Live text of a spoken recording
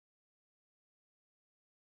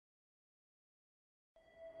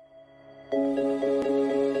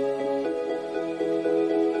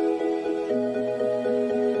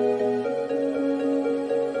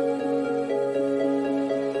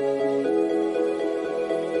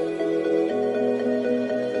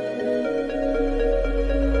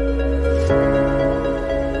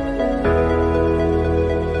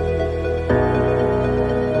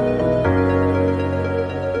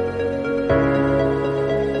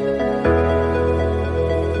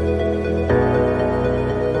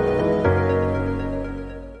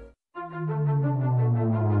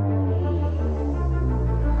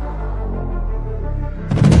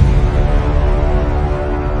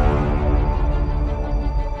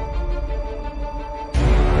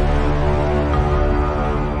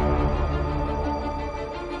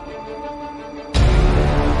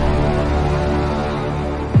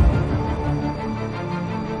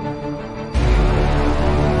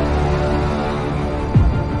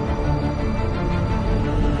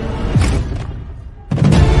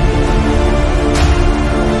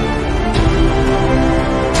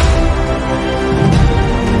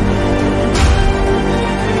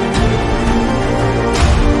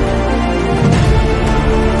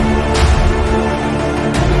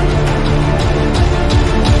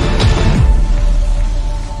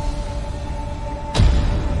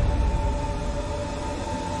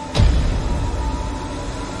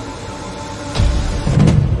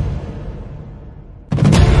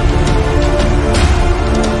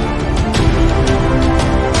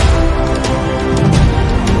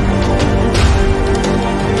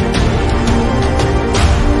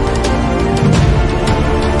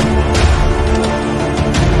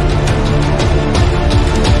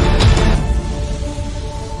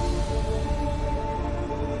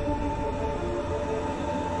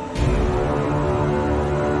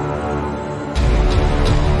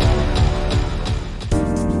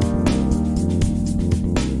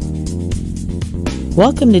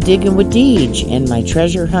Welcome to Diggin' with Deej and my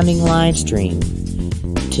treasure hunting live stream.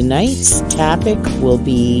 Tonight's topic will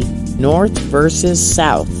be North versus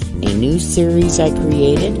South, a new series I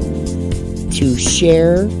created to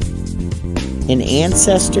share an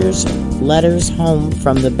ancestor's letters home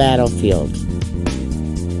from the battlefield.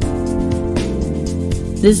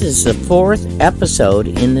 This is the 4th episode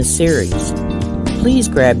in the series. Please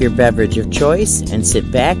grab your beverage of choice and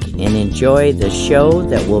sit back and enjoy the show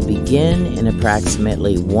that will begin in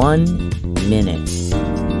approximately 1 minute.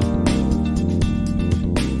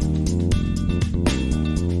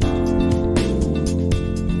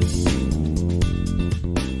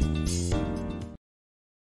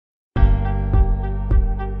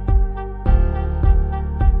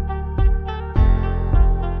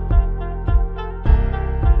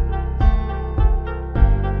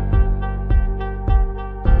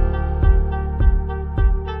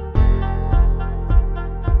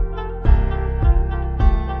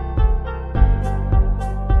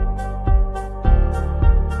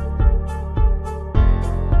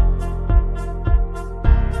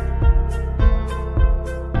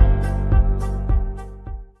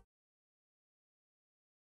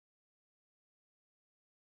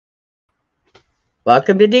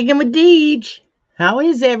 Welcome to Diggin' with Deej. How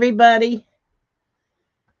is everybody?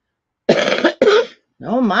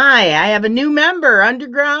 Oh my, I have a new member,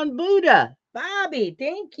 Underground Buddha. Bobby,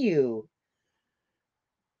 thank you.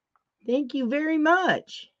 Thank you very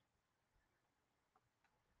much.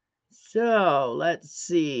 So, let's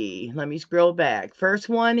see. Let me scroll back. First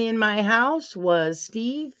one in my house was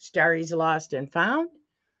Steve, Starry's Lost and Found.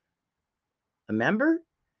 A member.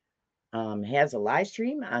 Has a live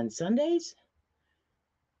stream on Sundays.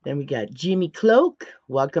 Then we got Jimmy Cloak.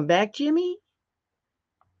 Welcome back, Jimmy.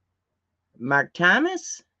 Mark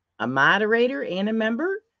Thomas, a moderator and a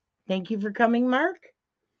member. Thank you for coming, Mark.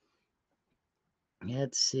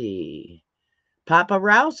 Let's see.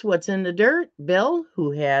 PAPAROUS, What's in the Dirt? Bill, who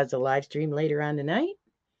has a live stream later on tonight,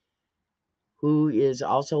 who is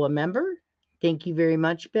also a member. Thank you very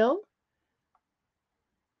much, Bill.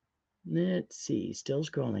 Let's see. Still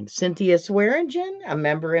scrolling. Cynthia Swearingen, a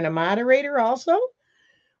member and a moderator also.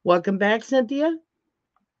 Welcome back, Cynthia.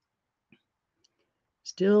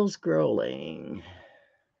 Still scrolling.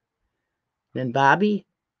 Then Bobby,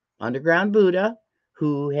 Underground Buddha,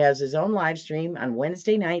 who has his own live stream on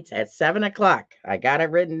Wednesday nights at 7 o'clock. I got it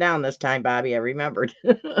written down this time, Bobby. I remembered.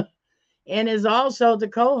 And is also the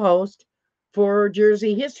co-host for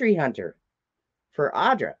Jersey History Hunter for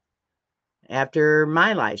Audra after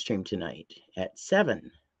my live stream tonight at 7.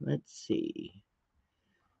 Let's see.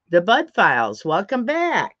 The Bud Files, welcome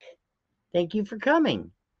back. Thank you for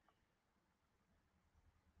coming.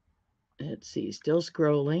 Let's see, still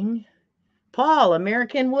scrolling. Paul,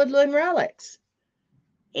 American Woodland Relics.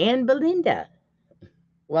 and Belinda.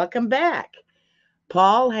 Welcome back.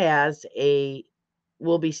 Paul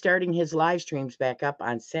will be starting his live streams back up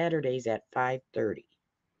on Saturdays at 5:30.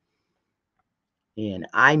 And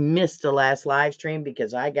I missed the last live stream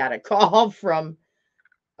because I got a call from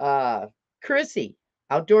Chrissy,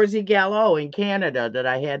 Outdoorsy Gallo in Canada, that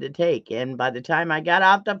I had to take. And by the time I got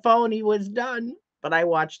off the phone, he was done. But I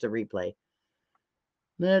watched the replay.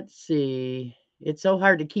 Let's see. It's so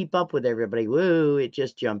hard to keep up with everybody. Woo, it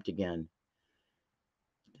just jumped again.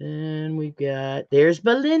 Then there's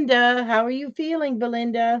Belinda. How are you feeling,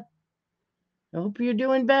 Belinda? I hope you're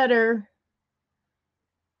doing better.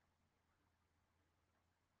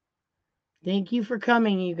 Thank you for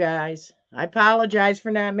coming, you guys. I apologize for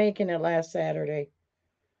not making it last Saturday.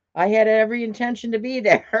 I had every intention to be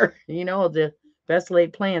there. The best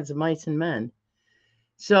laid plans of mice and men.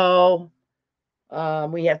 So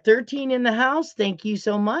we have 13 in the house. Thank you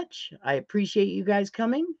so much. I appreciate you guys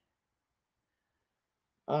coming.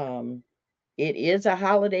 It is a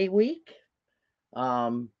holiday week.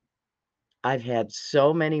 I've had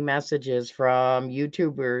so many messages from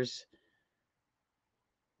YouTubers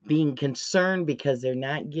being concerned because they're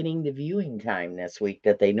not getting the viewing time this week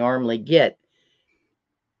that they normally get.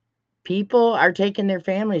 People are taking their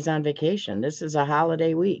families on vacation. This is a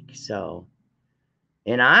holiday week,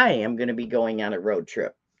 and I am going to be going on a road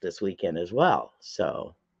trip this weekend as well.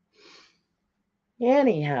 So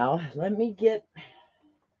anyhow, let me get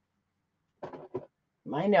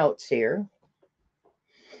my notes here.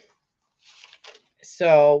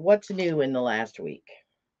 So what's new in the last week?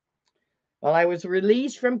 Well, I was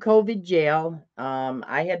released from COVID jail.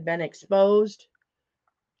 I had been exposed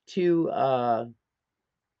to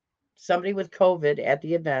somebody with COVID at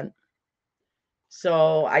the event.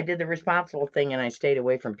 So I did the responsible thing and I stayed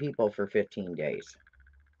away from people for 15 days.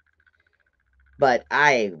 But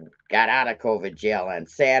I got out of COVID jail on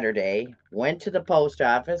Saturday, went to the post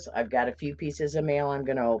office. I've got a few pieces of mail I'm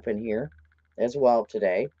going to open here as well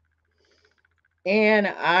today. And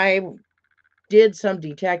I did some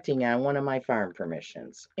detecting on one of my farm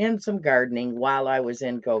permissions and some gardening while I was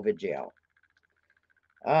in COVID jail.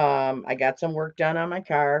 I got some work done on my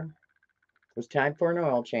car. It was time for an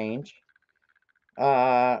oil change.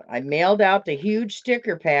 I mailed out the huge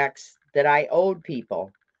sticker packs that I owed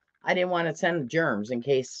people. I didn't want to send germs in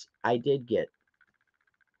case I did get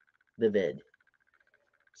the vid.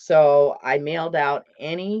 So I mailed out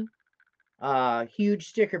any huge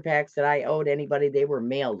sticker packs that I owed anybody. They were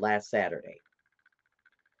mailed last Saturday.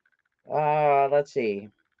 Let's see.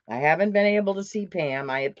 I haven't been able to see Pam.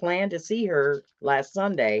 I had planned to see her last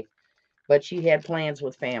Sunday, but she had plans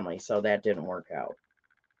with family, so that didn't work out.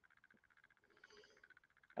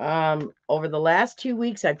 Over the last 2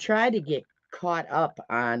 weeks, I've tried to get caught up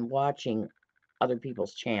on watching other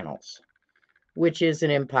people's channels, which is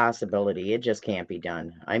an impossibility. It just can't be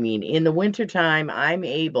done. I mean, in the wintertime, I'm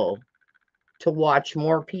able to watch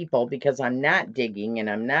more people because I'm not digging and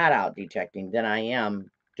I'm not out detecting than I am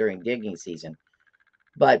during digging season.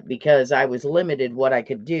 But because I was limited what I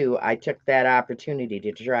could do, I took that opportunity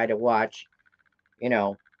to try to watch,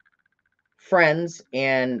 friends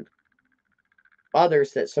and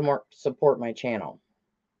others that support my channel.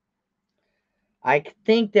 I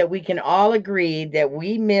think that we can all agree that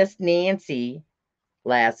we missed Nancy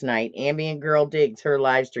last night. Ambient Girl Digs, her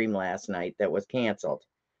live stream last night that was canceled.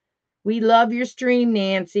 We love your stream,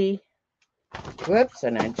 Nancy. Whoops,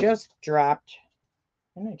 and I just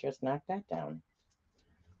knocked that down.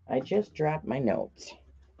 I just dropped my notes.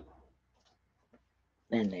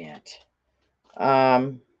 And that.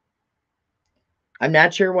 I'm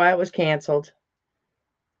not sure why it was canceled.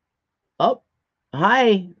 Oh,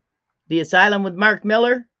 hi. The Asylum with Mark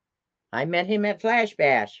Miller. I met him at Flash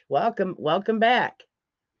Bash. Welcome back.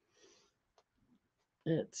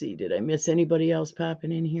 Let's see, did I miss anybody else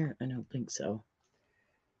popping in here? I don't think so.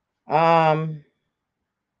 I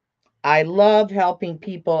love helping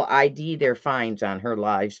people ID their finds on her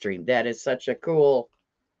live stream. That is such a cool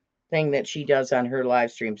thing that she does on her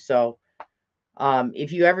live stream. So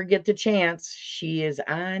if you ever get the chance, she is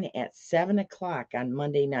on at 7 o'clock on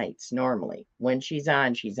Monday nights normally. When she's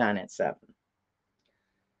on at 7.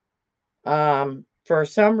 For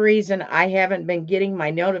some reason, I haven't been getting my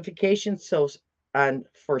notifications. So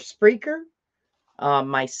for Spreaker,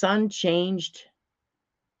 my son changed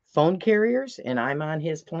phone carriers and I'm on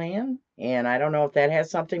his plan. And I don't know if that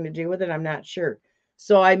has something to do with it. I'm not sure.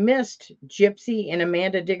 So I missed Gypsy and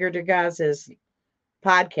Amanda Digger DeGaz's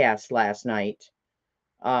podcast last night.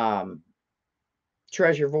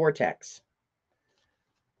 Treasure Vortex.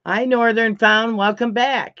 Hi, Northern Found. Welcome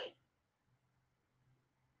back.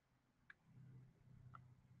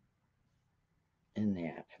 in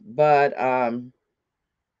that. But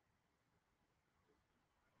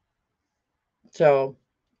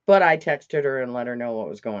but I texted her and let her know what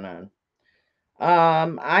was going on.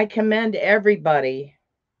 I commend everybody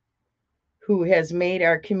who has made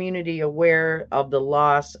our community aware of the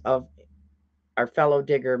loss of our fellow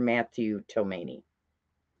digger Matthew Tomani,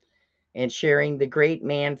 and sharing the great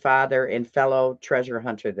man, father, and fellow treasure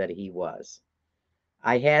hunter that he was.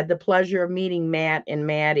 I had the pleasure of meeting Matt and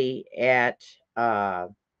Maddie at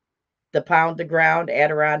the Pound the Ground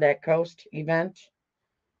Adirondack Coast event,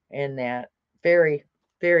 and that very,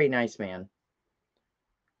 very nice man,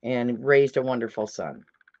 and raised a wonderful son.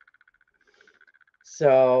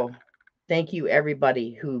 So thank you,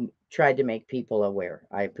 everybody who tried to make people aware.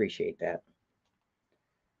 I appreciate that.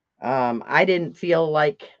 I didn't feel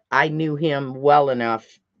like I knew him well enough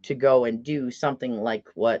to go and do something like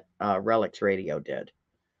what Relics Radio did.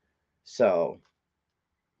 So,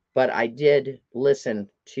 but I did listen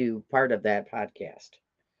to part of that podcast.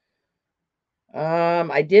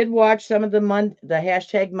 I did watch some of the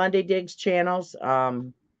hashtag Monday Digs channels.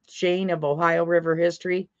 Shane of Ohio River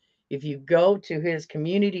History. If you go to his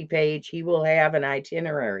community page, he will have an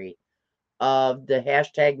itinerary of the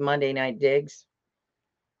hashtag Monday Night Digs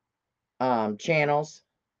channels.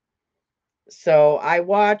 So I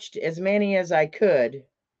watched as many as I could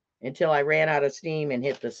until I ran out of steam and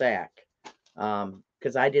hit the sack.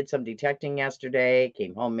 Because I did some detecting yesterday,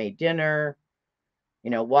 came home, made dinner,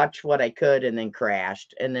 watched what I could, and then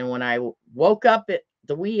crashed. And then when I woke up at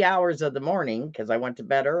the wee hours of the morning, because I went to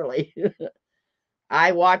bed early,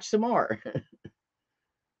 I watched some more.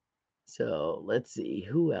 So let's see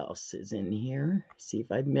who else is in here. See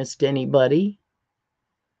if I've missed anybody.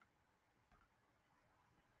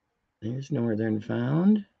 There's Northern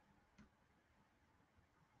Found.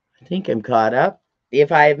 I think I'm caught up.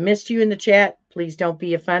 If I have missed you in the chat, please don't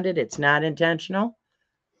be offended. It's not intentional.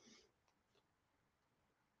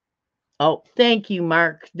 Oh, thank you,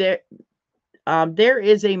 Mark. There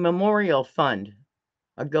is a memorial fund,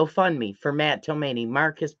 a GoFundMe for Matt Tomani.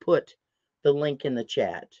 Mark has put the link in the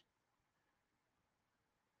chat.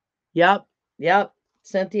 Yep.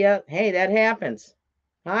 Cynthia, hey, that happens.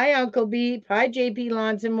 Hi, Uncle Beep. Hi, JP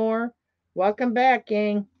Lawns and more. Welcome back,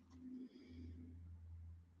 gang.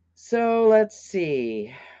 So let's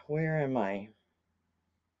see. Where am I?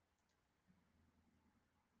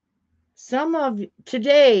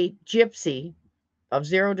 Today, Gypsy of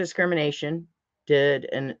Zero Discrimination did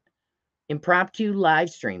an impromptu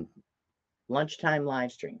live stream, lunchtime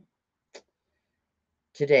live stream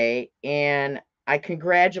today, and I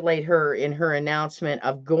congratulate her in her announcement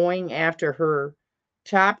of going after her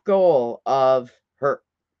top goal of her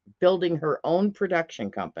building her own production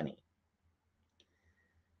company.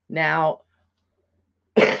 Now,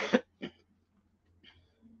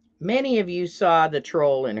 many of you saw the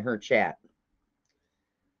troll in her chat.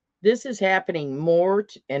 This is happening more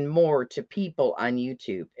and more to people on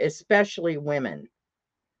YouTube, especially women.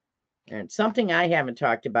 And something I haven't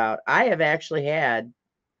talked about, I have actually had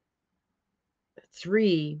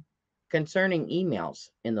 3 concerning emails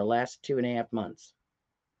in the last 2.5 months.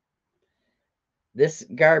 This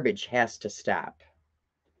garbage has to stop.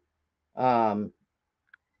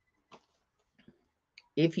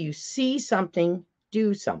 If you see something,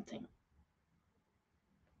 do something.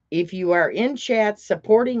 If you are in chat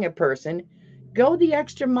supporting a person, go the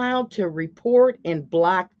extra mile to report and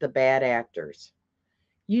block the bad actors.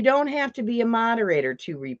 You don't have to be a moderator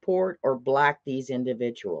to report or block these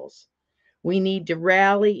individuals. We need to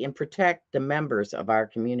rally and protect the members of our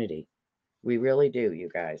community. We really do, you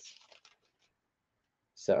guys.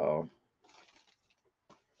 So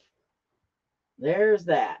there's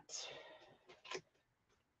that.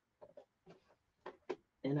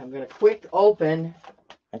 And I'm going to quick open.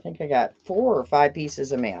 I think I got 4 or 5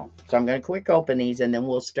 pieces of mail. So I'm going to quick open these and then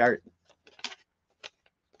we'll start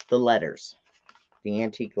the letters, the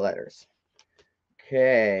antique letters.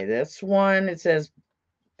 Okay, this one, it says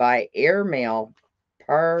by airmail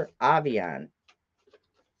par avion.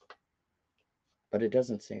 But it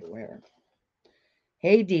doesn't say where.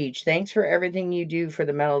 Hey, Deej, thanks for everything you do for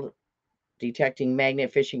the metal detecting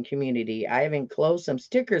magnet fishing community. I have enclosed some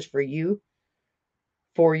stickers for you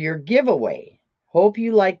for your giveaway. Hope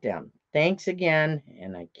you like them. Thanks again.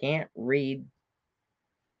 And I can't read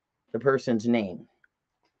the person's name.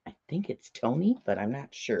 I think it's Tony, but I'm not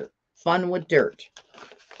sure. Fun with dirt.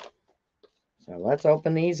 So let's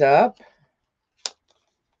open these up.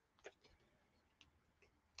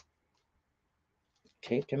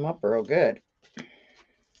 Taped him up real good.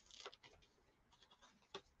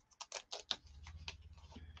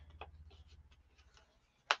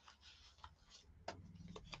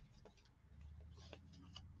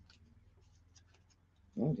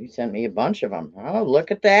 Oh, you sent me a bunch of them. Oh,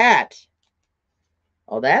 look at that.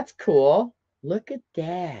 Oh, that's cool. Look at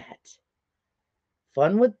that.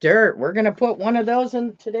 Fun with dirt. We're going to put one of those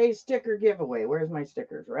in today's sticker giveaway. Where's my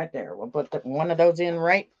stickers? Right there. We'll put one of those in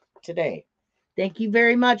right today. Thank you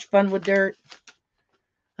very much, Fun with Dirt.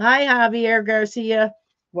 Hi, Javier Garcia.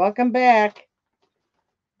 Welcome back.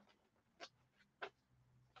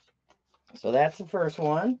 So that's the first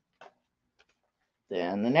one.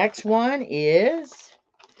 Then the next one is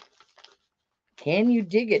Can You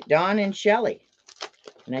Dig It, Dawn and Shelli.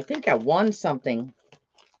 And I think I won something.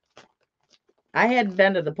 I hadn't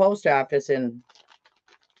been to the post office in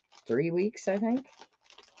 3 weeks, I think.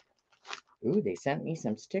 Ooh, they sent me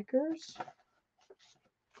some stickers.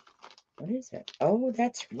 What is it? Oh,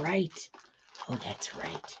 that's right. Oh, that's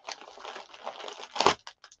right.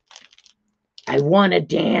 I won a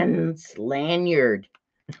Dan's lanyard.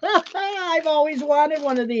 I've always wanted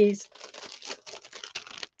one of these.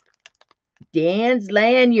 Dan's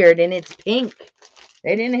lanyard, and it's pink.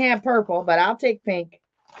 They didn't have purple, but I'll take pink.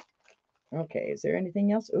 Okay, is there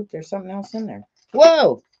anything else? Oop, there's something else in there.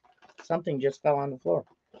 Whoa! Something just fell on the floor.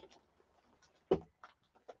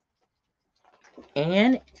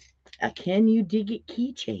 And a Can You Dig It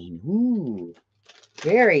keychain. Ooh,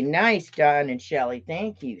 very nice, Dawn and Shelli.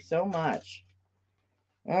 Thank you so much.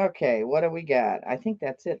 Okay, what do we got? I think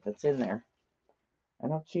that's it that's in there. I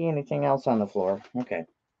don't see anything else on the floor. Okay.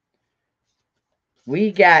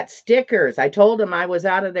 We got stickers. I told them I was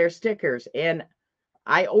out of their stickers, and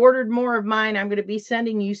I ordered more of mine. I'm going to be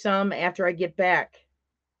sending you some after I get back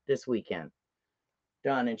this weekend,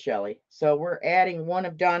 Dawn and Shelli. So we're adding one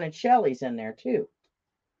of Dawn and Shelli's in there too.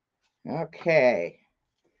 Okay.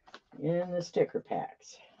 In the sticker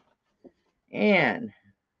packs. And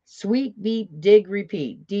Sweet Beat Dig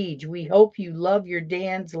Repeat. Deej, we hope you love your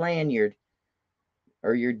Dan's lanyard.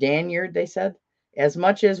 Or your Danyard, they said. As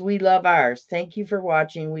much as we love ours. Thank you for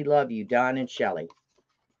watching. We love you, Dawn and Shelli.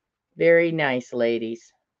 Very nice,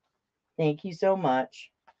 ladies. Thank you so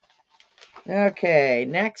much. Okay,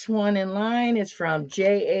 next one in line is from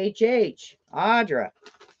JHH, Audra.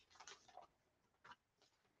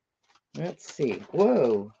 Let's see.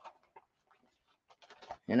 Whoa.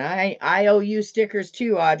 And I owe you stickers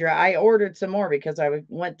too, Audra. I ordered some more because I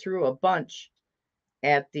went through a bunch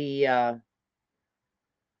at the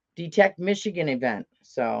Detect Michigan event.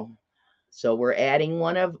 So we're adding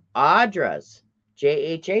one of Audra's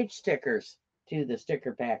JHH stickers to the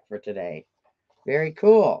sticker pack for today. Very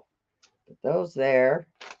cool. Put those there.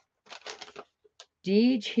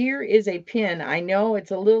 Deej, here is a pin. I know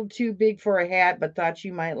it's a little too big for a hat, but thought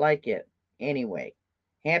you might like it. Anyway,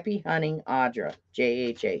 happy hunting, Audra,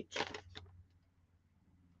 JHH.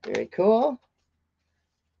 Very cool.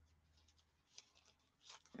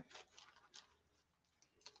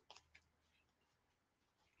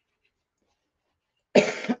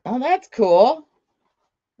 Oh, that's cool.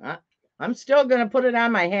 I'm still going to put it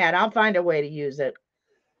on my hat. I'll find a way to use it.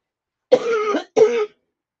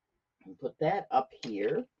 Put that up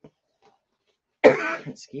here.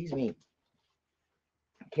 Excuse me.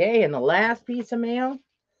 Okay, and the last piece of mail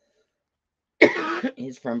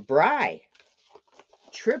is from Bry.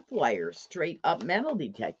 Tripwire straight up metal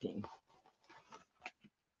detecting.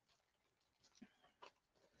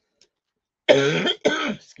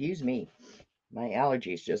 Excuse me. My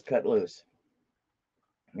allergies just cut loose.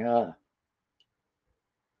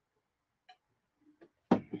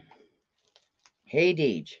 Hey,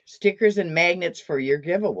 Deej, stickers and magnets for your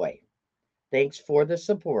giveaway. Thanks for the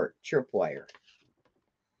support, Tripwire.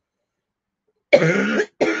 And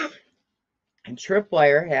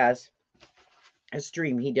Tripwire has a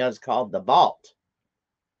stream he does called The Vault.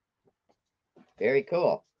 Very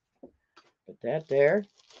cool. Put that there.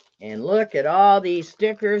 And look at all these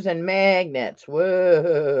stickers and magnets.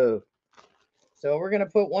 Whoa. So we're going to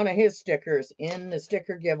put one of his stickers in the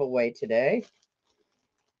sticker giveaway today.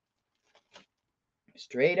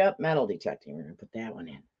 Straight up metal detecting. We're going to put that one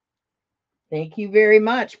in. Thank you very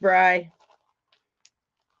much, Bri.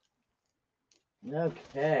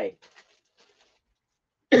 Okay.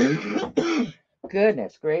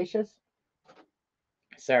 Goodness gracious.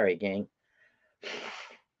 Sorry, gang.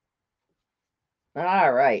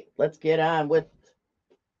 All right, let's get on with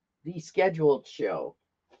the scheduled show.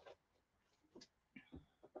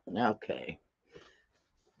 Okay.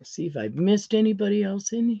 Let's see if I've missed anybody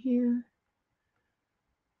else in here.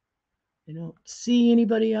 I don't see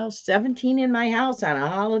anybody else. 17 in my house on a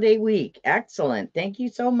holiday week. Excellent. Thank you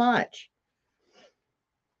so much.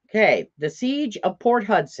 Okay, the siege of Port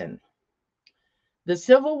Hudson. The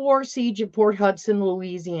Civil War siege of Port Hudson,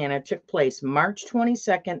 Louisiana took place March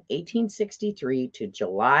 22nd, 1863 to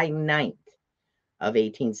July 9th of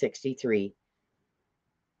 1863.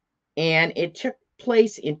 And it took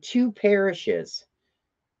place in two parishes,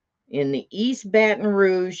 in the East Baton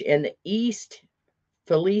Rouge and the East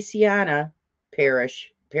Feliciana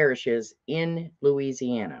parishes in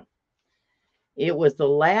Louisiana. It was the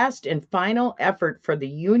last and final effort for the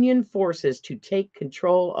Union forces to take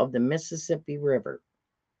control of the Mississippi River.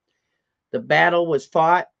 The battle was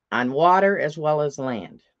fought on water as well as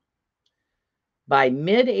land. By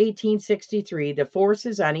mid-1863, the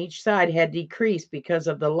forces on each side had decreased because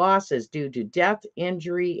of the losses due to death,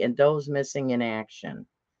 injury, and those missing in action.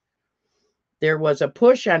 There was a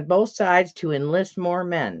push on both sides to enlist more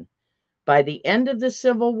men. By the end of the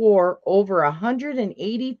Civil War, over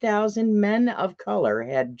 180,000 men of color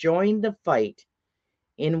had joined the fight,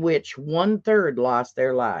 in which 1/3 lost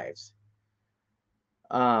their lives.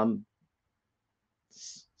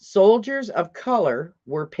 Soldiers of color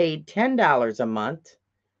were paid $10 a month,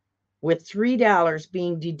 with $3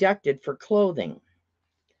 being deducted for clothing.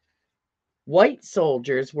 White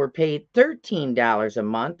soldiers were paid $13 a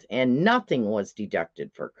month, and nothing was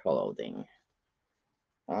deducted for clothing.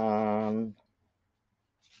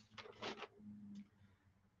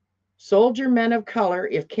 Soldier men of color,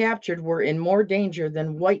 if captured, were in more danger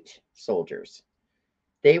than white soldiers.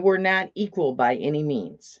 They were not equal by any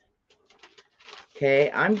means.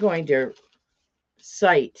 Okay, I'm going to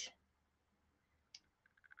cite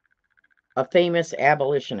a famous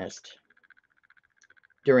abolitionist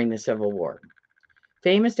during the Civil War.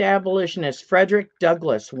 Famous abolitionist Frederick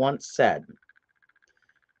Douglass once said,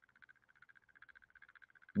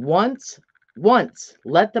 Once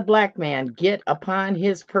let the black man get upon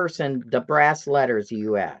his person the brass letters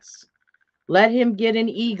U.S. Let him get an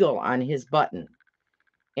eagle on his button,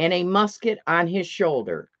 and a musket on his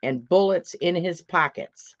shoulder, and bullets in his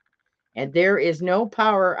pockets, and there is no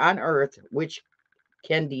power on earth which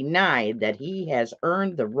can deny that he has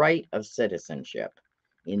earned the right of citizenship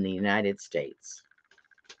in the United States.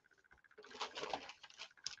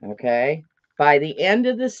 Okay? By the end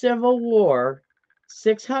of the Civil War,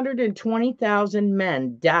 620,000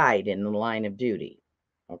 men died in the line of duty.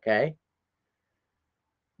 Okay?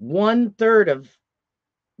 One third of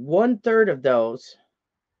those,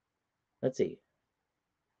 let's see,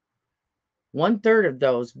 1/3 of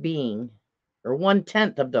those being, or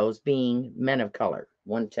 1/10 of those being men of color.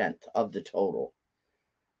 1/10 of the total.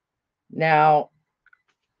 Now,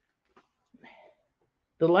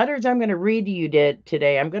 the letters I'm going to read to you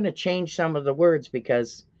today, I'm going to change some of the words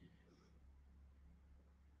because,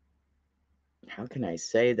 how can I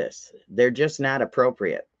say this? They're just not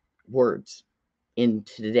appropriate words in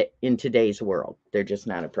today's world. They're just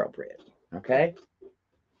not appropriate. Okay?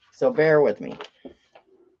 So bear with me.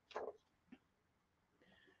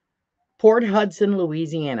 Port Hudson,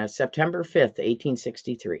 Louisiana, September 5th,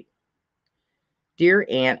 1863. Dear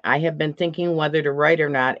Aunt, I have been thinking whether to write or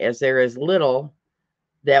not, as there is little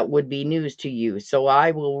that would be news to you, so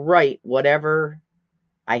I will write whatever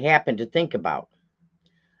I happen to think about.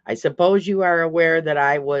 I suppose you are aware that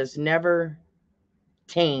I was never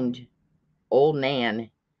tamed. Old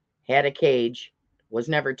Nan had a cage, was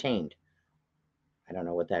never tamed. I don't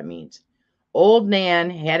know what that means. Old Nan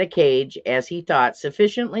had a cage, as he thought,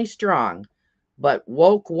 sufficiently strong, but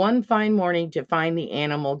woke one fine morning to find the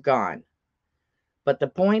animal gone. But the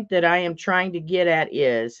point that I am trying to get at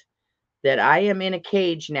is that I am in a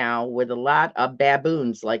cage now with a lot of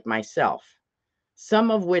baboons like myself,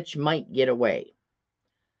 some of which might get away.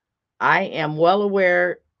 I am well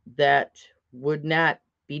aware that would not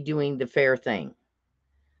be doing the fair thing.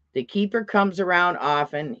 The keeper comes around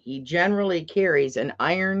often. He generally carries an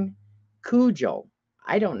iron cudgel.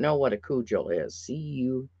 I don't know what a cudgel is.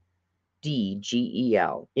 C-U-D-G-E-L,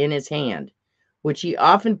 in his hand, which he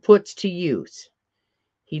often puts to use.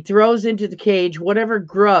 He throws into the cage whatever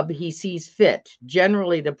grub he sees fit,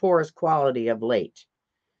 generally the poorest quality of late.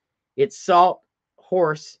 It's salt,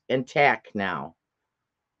 horse, and tack now.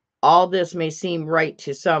 All this may seem right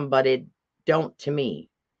to some, but it don't to me.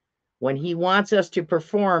 When he wants us to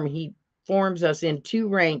perform, he forms us in two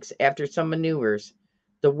ranks after some maneuvers.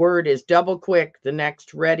 The word is double quick, the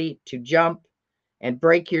next ready to jump and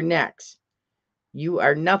break your necks. You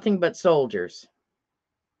are nothing but soldiers.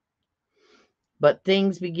 But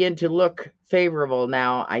things begin to look favorable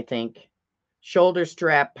now, I think. Shoulder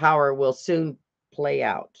strap power will soon play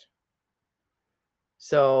out.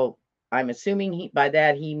 So I'm assuming by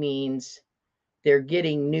that he means they're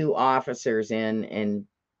getting new officers in, and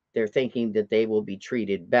they're thinking that they will be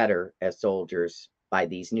treated better as soldiers by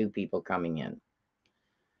these new people coming in.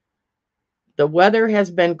 The weather has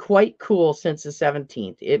been quite cool since the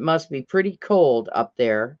 17th. It must be pretty cold up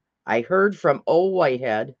there. I heard from old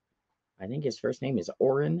Whitehead. I think his first name is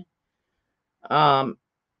Orrin. And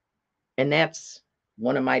that's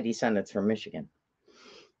one of my descendants from Michigan.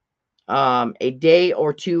 A day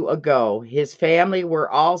or two ago, his family were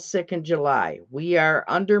all sick in July. We are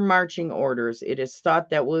under marching orders. It is thought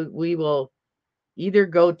that we will either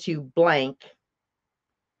go to blank,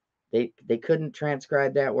 they couldn't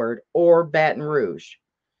transcribe that word, or Baton Rouge.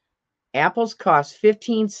 Apples cost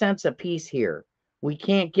 15 cents a piece here. We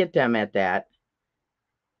can't get them at that.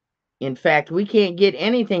 In fact, we can't get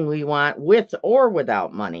anything we want with or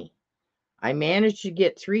without money. I managed to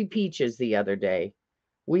get 3 peaches the other day.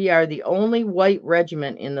 We are the only white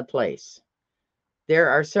regiment in the place. There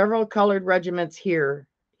are several colored regiments here,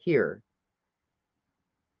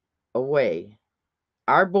 away.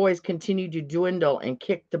 Our boys continue to dwindle and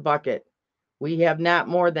kick the bucket. We have not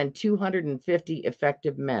more than 250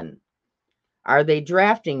 effective men. Are they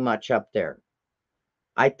drafting much up there?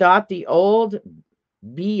 I thought the old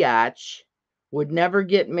biatch would never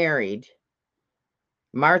get married.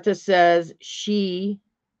 Martha says she,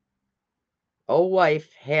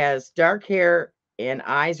 wife, has dark hair and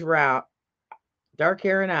eyes, round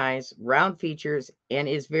features, and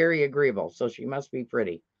is very agreeable. So she must be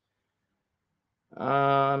pretty.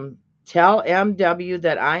 Tell MW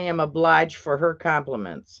that I am obliged for her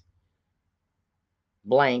compliments.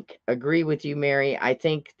 Blank. Agree with you, Mary. I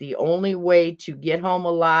think the only way to get home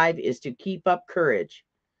alive is to keep up courage.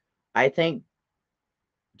 I think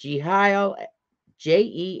Jehiel,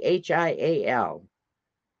 Jehial.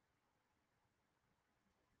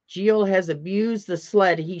 Geo has abused the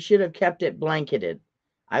sled. He should have kept it blanketed.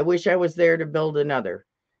 I wish I was there to build another.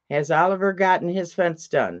 Has Oliver gotten his fence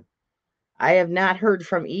done? I have not heard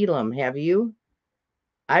from Elam. Have you?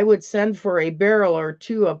 I would send for a barrel or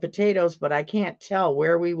 2 of potatoes, but I can't tell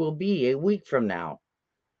where we will be a week from now.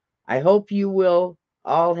 I hope you will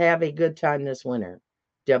all have a good time this winter.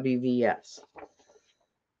 WVS.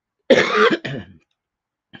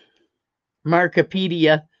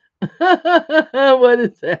 Markipedia. What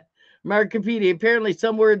is that? Markipedia. Apparently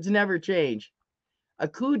some words never change. A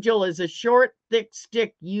cudgel is a short, thick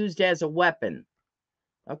stick used as a weapon.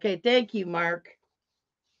 Okay, thank you, Mark.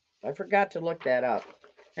 I forgot to look that up.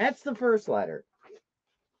 That's the first letter.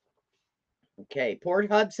 Okay, Port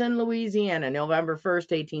Hudson, Louisiana, November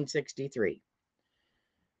 1st, 1863.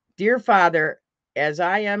 Dear Father, as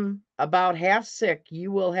I am about half sick,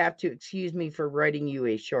 you will have to excuse me for writing you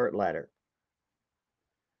a short letter.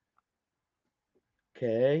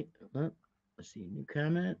 Okay, let's see, new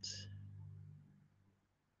comments.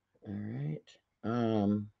 All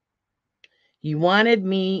right. You wanted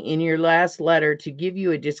me in your last letter to give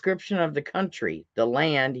you a description of the country. The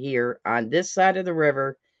land here on this side of the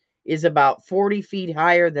river is about 40 feet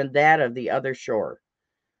higher than that of the other shore.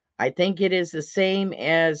 I think it is the same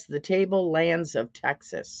as the tablelands of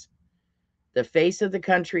Texas. The face of the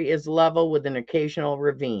country is level with an occasional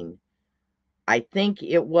ravine. I think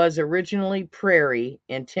it was originally prairie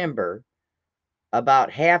and timber,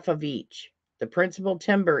 about half of each. The principal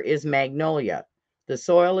timber is magnolia. The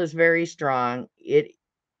soil is very strong. It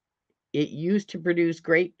used to produce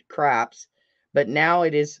great crops, but now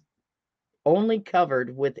it is only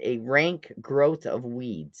covered with a rank growth of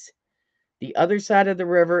weeds. The other side of the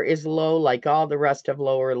river is low, like all the rest of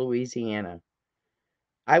lower Louisiana.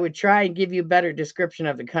 I would try and give you a better description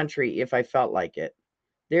of the country if I felt like it.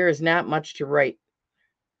 There is not much to write.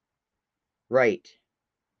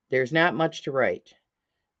 There's not much to write.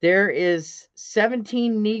 There is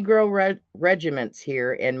 17 Negro regiments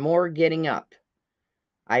here and more getting up.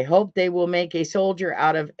 I hope they will make a soldier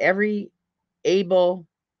out of every able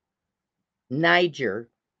Niger,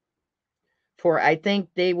 for I think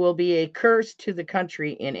they will be a curse to the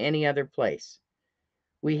country in any other place.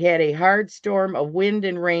 We had a hard storm of wind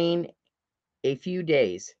and rain a few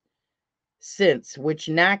days since, which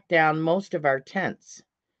knocked down most of our tents.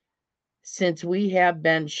 Since we have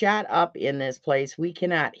been shut up in this place, we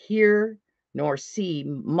cannot hear nor see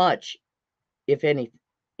much, if any,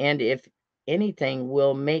 and if anything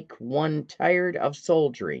will make one tired of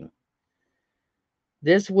soldiering.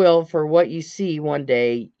 This will, for what you see one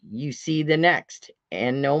day, you see the next,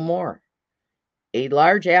 and no more. A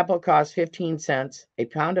large apple costs 15 cents, a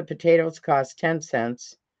pound of potatoes costs 10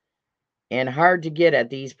 cents, and hard to get at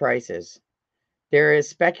these prices. There is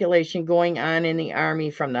speculation going on in the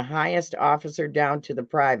Army from the highest officer down to the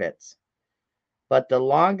privates, but the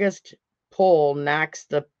longest pole knocks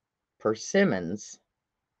the persimmons,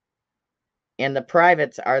 and the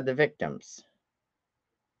privates are the victims.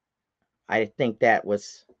 I think that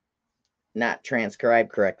was not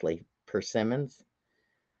transcribed correctly. Persimmons.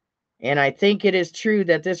 And I think it is true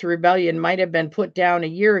that this rebellion might have been put down a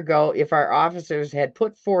year ago if our officers had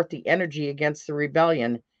put forth the energy against the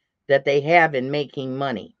rebellion that they have in making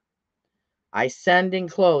money. I send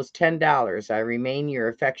enclosed $10. I remain your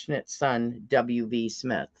affectionate son, W.V.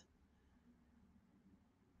 Smith.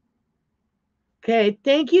 Okay,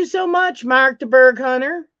 thank you so much, Mark the Berg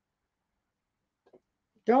Hunter.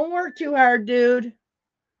 Don't work too hard, dude.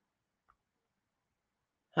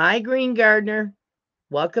 Hi, Green Gardener.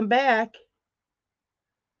 Welcome back.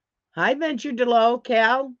 Hi, Venture Delow,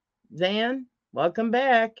 Cal, Zan. Welcome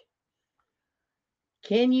back.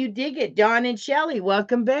 Can you dig it? Dawn and Shelli,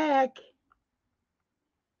 welcome back.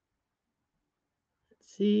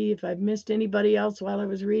 Let's see if I've missed anybody else while I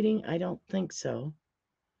was reading. I don't think so.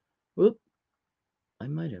 Whoop. I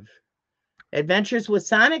might have. Adventures with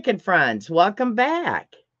Sonic and Friends, welcome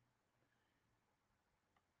back.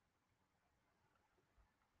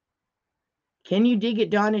 Can you dig it?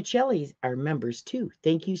 Dawn and Shelli are members too.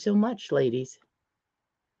 Thank you so much, ladies.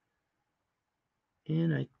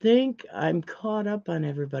 And I think I'm caught up on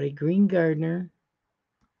everybody. Green Gardener,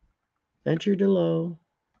 Venture Delow,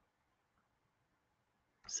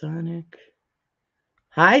 Sonic.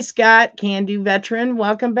 Hi, Scott, Can Do Veteran.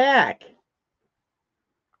 Welcome back.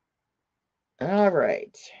 All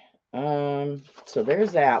right. So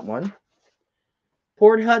there's that one.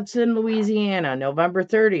 Port Hudson, Louisiana, November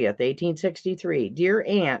 30th, 1863. Dear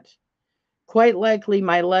Aunt, quite likely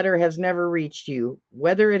my letter has never reached you.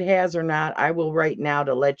 Whether it has or not, I will write now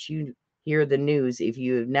to let you hear the news if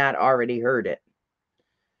you have not already heard it.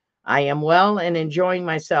 I am well and enjoying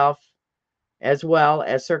myself as well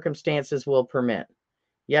as circumstances will permit.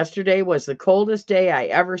 Yesterday was the coldest day I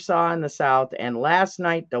ever saw in the South, and last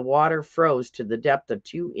night the water froze to the depth of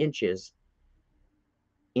 2 inches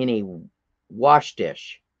in a wash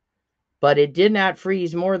dish. But it did not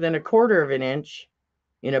freeze more than 1/4 of an inch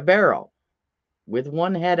in a barrel with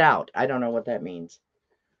one head out. I don't know what that means.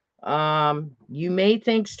 You may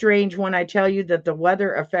think strange when I tell you that the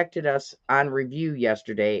weather affected us on review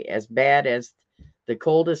yesterday as bad as the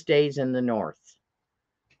coldest days in the north.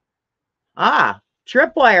 Ah,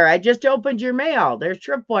 Tripwire, I just opened your mail. There's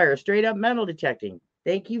Tripwire, straight up metal detecting.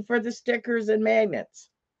 Thank you for the stickers and magnets.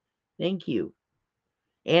 Thank you.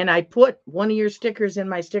 And I put one of your stickers in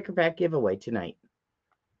my sticker pack giveaway tonight.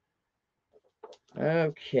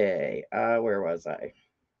 Okay, where was I?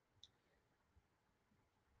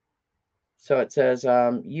 So it says,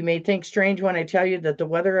 you may think strange when I tell you that the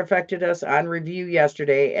weather affected us on review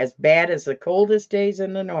yesterday as bad as the coldest days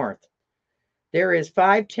in the north. There is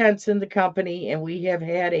 5 tents in the company, and we have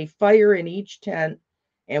had a fire in each tent,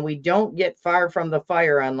 and we don't get far from the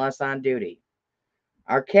fire unless on duty.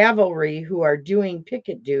 Our cavalry, who are doing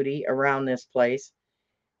picket duty around this place,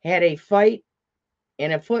 had a fight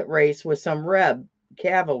and a foot race with some Reb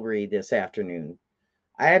cavalry this afternoon.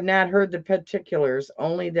 I have not heard the particulars,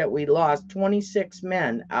 only that we lost 26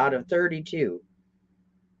 men out of 32.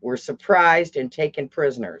 Were surprised and taken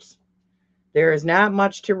prisoners. There is not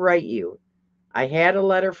much to write you. I had a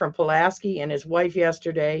letter from Pulaski and his wife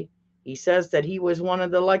yesterday. He says that he was one of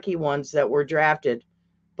the lucky ones that were drafted,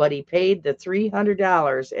 but he paid the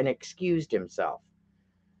 $300 and excused himself.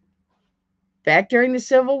 Back during the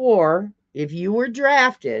Civil War, if you were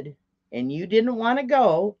drafted and you didn't want to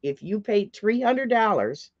go, if you paid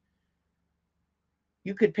 $300,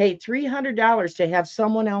 you could pay $300 to have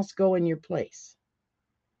someone else go in your place.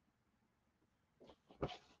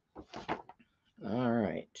 All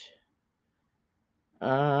right.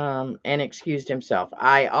 And excused himself.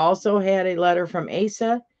 I also had a letter from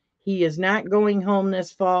Asa. He is not going home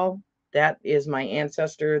this fall. That is my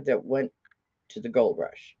ancestor that went to the gold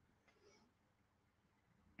rush.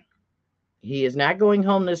 He is not going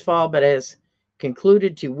home this fall, but has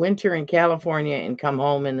concluded to winter in California and come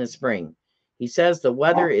home in the spring. He says the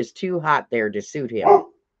weather is too hot there to suit him.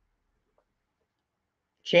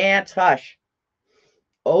 Chance, hush.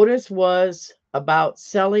 Otis was about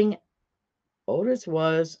selling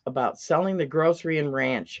the grocery and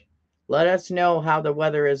ranch. Let us know how the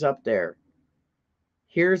weather is up there.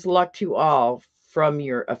 Here's luck to all from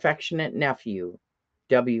your affectionate nephew,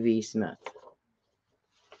 W.V. Smith.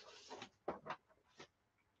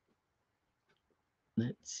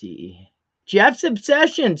 Let's see. Jeff's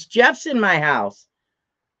Obsessions. Jeff's in my house.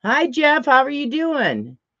 Hi, Jeff. How are you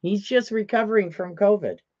doing? He's just recovering from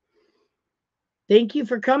COVID. Thank you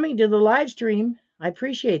for coming to the live stream. I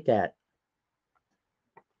appreciate that.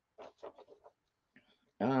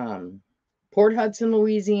 Port Hudson,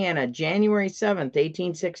 Louisiana, January 7th,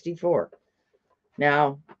 1864.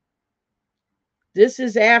 Now, this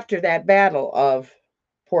is after that battle of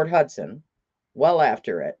Port Hudson, well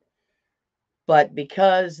after it. But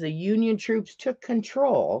because the Union troops took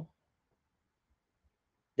control,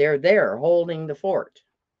 they're there holding the fort.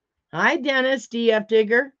 Hi, Dennis, DF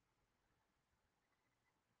Digger.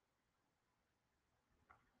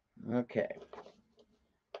 Okay.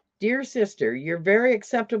 Dear sister, your very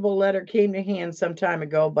acceptable letter came to hand some time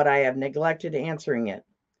ago, but I have neglected answering it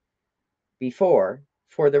before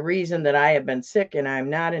for the reason that I have been sick and I am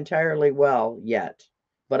not entirely well yet,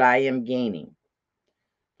 but I am gaining.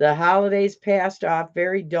 The holidays passed off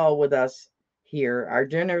very dull with us here. Our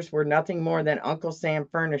dinners were nothing more than Uncle Sam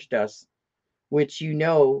furnished us, which you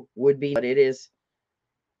know would be, but it is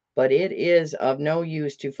of no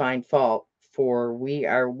use to find fault, for we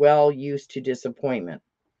are well used to disappointment.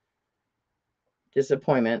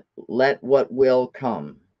 Let what will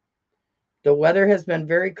come. The weather has been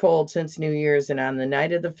very cold since New Year's, and on the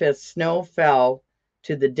night of the 5th, snow fell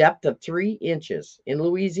to the depth of 3 inches in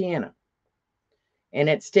Louisiana, and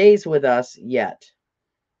it stays with us yet.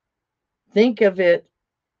 Think of it,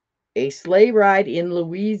 a sleigh ride in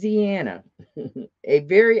Louisiana. A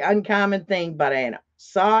very uncommon thing, but I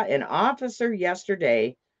saw an officer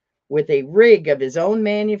yesterday with a rig of his own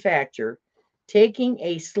manufacture taking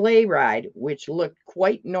a sleigh ride, which looked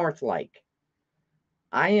quite North-like.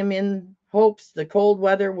 I am in hopes the cold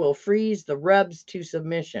weather will freeze the Rebs to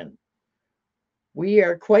submission. We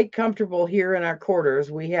are quite comfortable here in our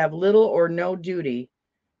quarters. We have little or no duty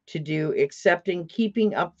to do excepting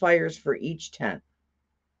keeping up fires for each tent.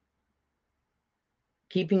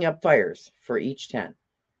 Keeping up fires for each tent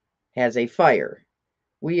has a fire.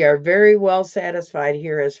 We are very well satisfied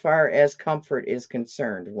here as far as comfort is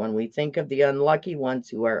concerned when we think of the unlucky ones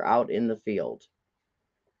who are out in the field.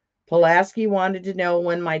 Pulaski wanted to know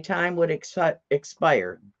when my time would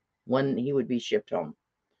expire, when he would be shipped home.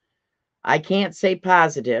 I can't say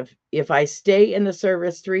positive. If I stay in the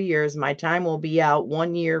service 3 years, my time will be out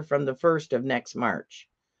 1 year from the 1st of next March.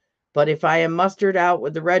 But if I am mustered out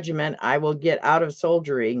with the regiment, I will get out of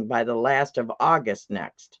soldiering by the last of August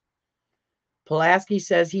next. Pulaski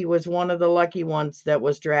says he was one of the lucky ones that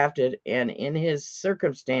was drafted, and in his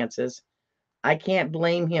circumstances, I can't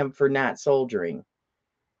blame him for not soldiering.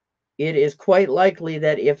 It is quite likely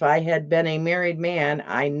that if I had been a married man,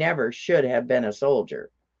 I never should have been a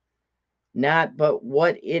soldier. Not but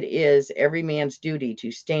what it is every man's duty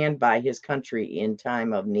to stand by his country in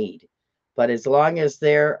time of need. But as long as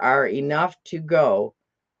there are enough to go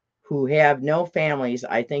who have no families,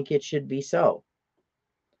 I think it should be so.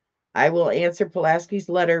 I will answer Pulaski's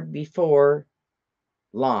letter before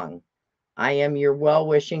long. I am your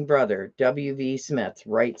well-wishing brother, W.V. Smith.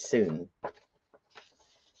 Write soon.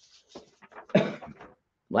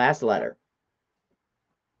 Last letter.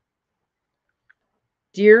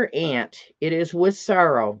 Dear Aunt, it is with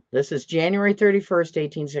sorrow. This is January 31st,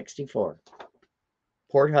 1864.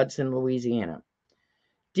 Port Hudson, Louisiana.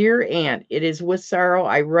 Dear Aunt, it is with sorrow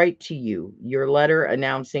I write to you. Your letter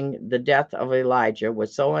announcing the death of Elijah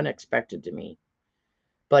was so unexpected to me.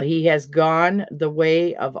 But he has gone the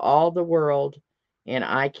way of all the world, and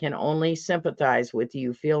I can only sympathize with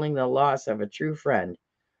you feeling the loss of a true friend,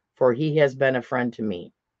 for he has been a friend to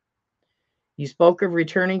me. You spoke of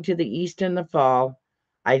returning to the East in the fall.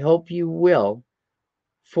 I hope you will,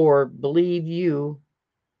 for believe you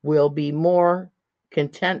will be more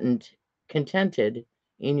contented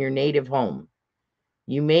in your native home.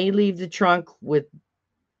 You may leave the trunk with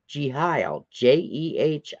Jehiel,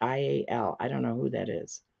 Jehial. I don't know who that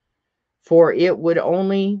is, for it would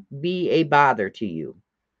only be a bother to you.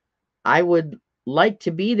 I would like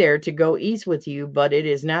to be there to go east with you, but it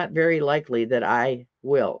is not very likely that I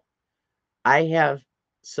will. I have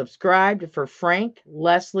subscribed for Frank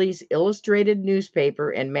Leslie's illustrated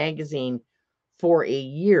newspaper and magazine for a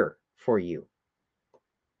year for you.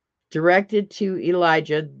 Directed to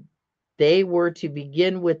Elijah, they were to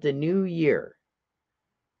begin with the new year.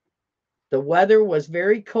 The weather was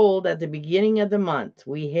very cold at the beginning of the month.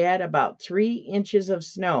 We had about 3 inches of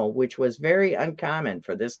snow, which was very uncommon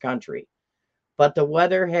for this country. But the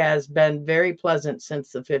weather has been very pleasant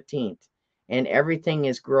since the 15th, and everything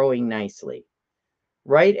is growing nicely.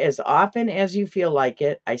 Write as often as you feel like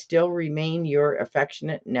it. I still remain your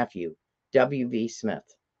affectionate nephew, W.V. Smith.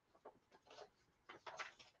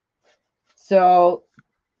 So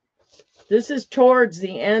this is towards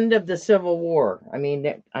the end of the Civil War. I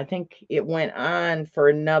mean, I think it went on for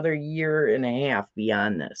another year and a half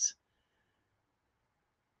beyond this.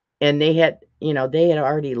 And they had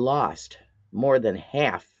already lost more than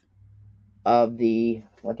half of the,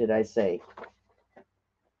 what did I say,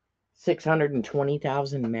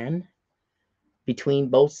 620,000 men between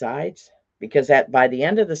both sides. Because by the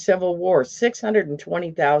end of the Civil War,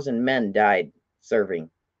 620,000 men died serving.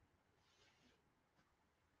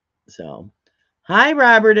 So, hi,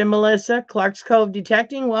 Robert and Melissa. Clark's Cove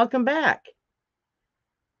Detecting. Welcome back.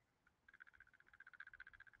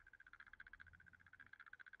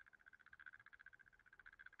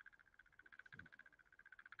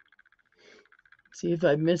 See if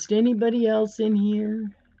I've missed anybody else in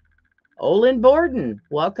here. Olin Borden,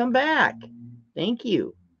 welcome back. Thank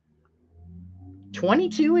you.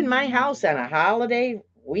 22 in my house on a holiday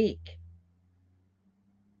week.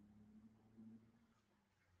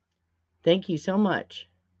 Thank you so much.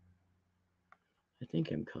 I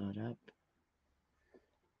think I'm caught up.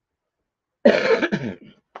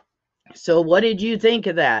 So what did you think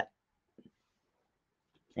of that?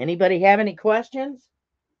 Anybody have any questions?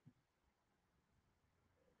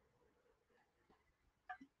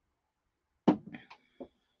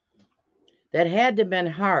 That had to have been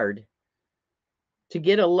hard to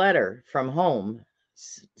get a letter from home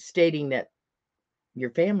stating that your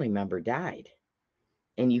family member died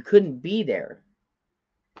and you couldn't be there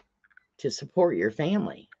to support your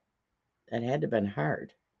family. That had to have been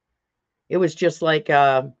hard. It was just like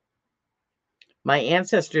my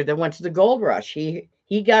ancestor that went to the gold rush.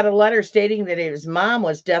 He got a letter stating that his mom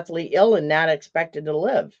was deathly ill and not expected to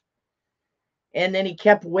live. And then he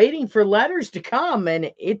kept waiting for letters to come,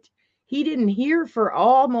 and he didn't hear for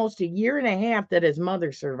almost a year and a half that his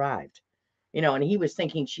mother survived. And he was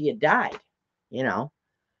thinking she had died,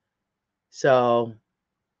 So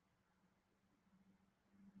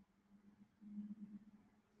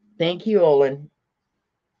thank you, Olin.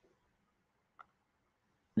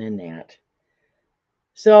 And that.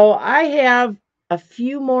 So I have a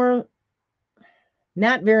few more,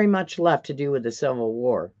 not very much left to do with the Civil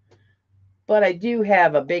War, but I do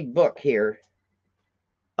have a big book here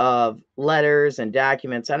of letters and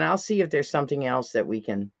documents, and I'll see if there's something else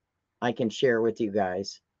that I can share with you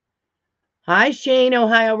guys. Hi, Shane,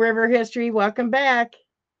 Ohio River History. Welcome back.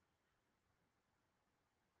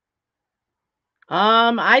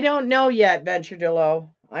 I don't know yet, Venture Delow.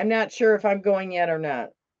 I'm not sure if I'm going yet or not.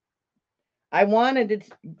 I wanted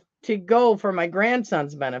to go for my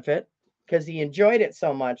grandson's benefit because he enjoyed it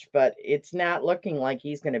so much, but it's not looking like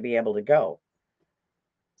he's going to be able to go.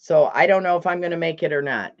 So I don't know if I'm going to make it or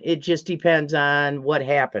not. It just depends on what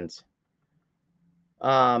happens.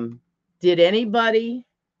 Did anybody?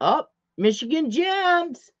 Oh, Michigan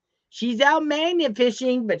Gems. She's out magnet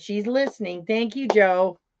fishing, but she's listening. Thank you,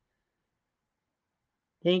 Joe.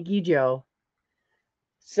 Thank you, Joe.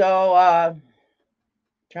 So,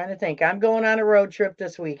 trying to think. I'm going on a road trip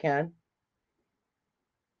this weekend.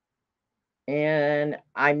 And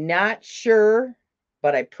I'm not sure,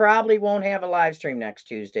 but I probably won't have a live stream next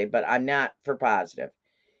Tuesday, but I'm not for positive.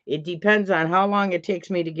 It depends on how long it takes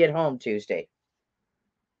me to get home Tuesday.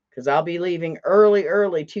 Because I'll be leaving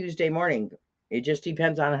early Tuesday morning. It just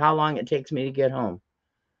depends on how long it takes me to get home.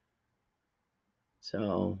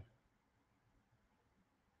 So,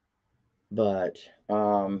 but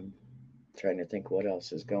trying to think what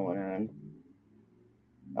else is going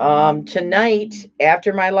on. Tonight,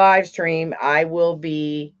 after my live stream, I will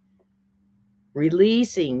be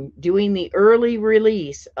doing the early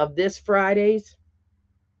release of this Friday's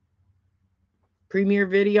premiere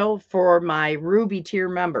video for my Ruby tier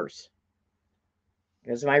members.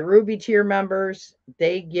 Because my Ruby tier members,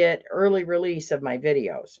 they get early release of my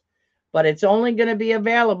videos. But it's only going to be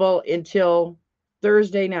available until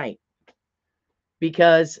Thursday night.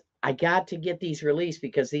 Because I got to get these released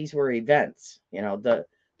because these were events. The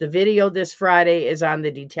video this Friday is on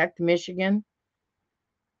the Detect Michigan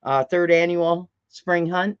 3rd annual spring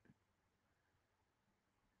hunt.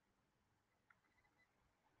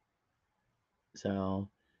 So,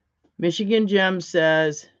 Michigan Gem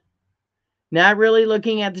says, not really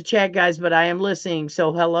looking at the chat, guys, but I am listening.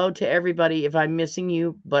 So hello to everybody if I'm missing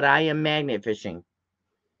you, but I am magnet fishing.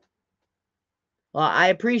 Well, I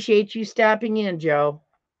appreciate you stopping in, Joe.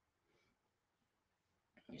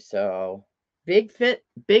 So,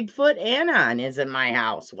 Bigfoot Anon is in my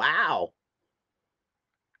house. Wow.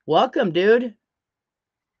 Welcome, dude.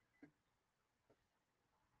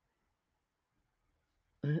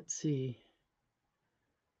 Let's see.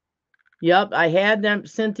 Yep, I had them.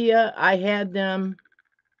 Cynthia, I had them.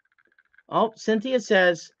 Oh, Cynthia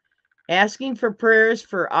says, asking for prayers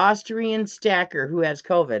for Austrian stacker who has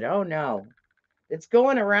COVID. Oh, no. It's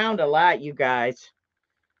going around a lot, you guys.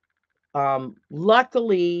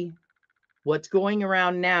 Luckily, what's going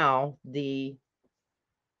around now,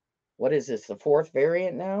 what is this, the 4th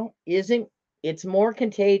variant now? It's more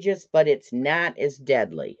contagious, but it's not as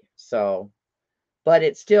deadly. So, but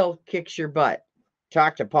it still kicks your butt.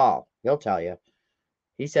 Talk to Paul. He'll tell you.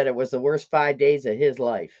 He said it was the worst 5 days of his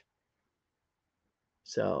life.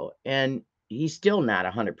 So, and he's still not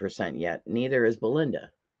 100% yet. Neither is Belinda.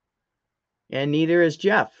 And neither is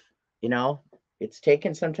Jeff. You know, it's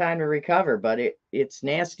taken some time to recover, but it's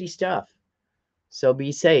nasty stuff. So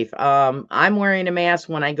be safe. I'm wearing a mask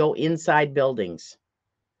when I go inside buildings.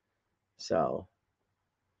 So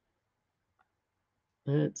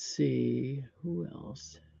let's see. Who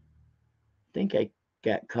else? I think I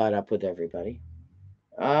got caught up with everybody.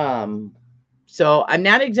 So I'm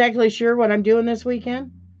not exactly sure what I'm doing this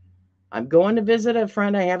weekend. I'm going to visit a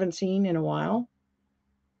friend I haven't seen in a while.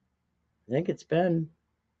 I think it's been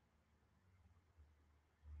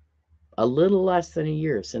a little less than a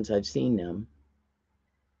year since I've seen them.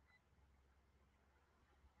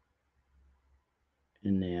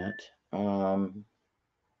 And that.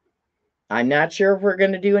 I'm not sure if we're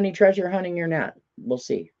going to do any treasure hunting or not. We'll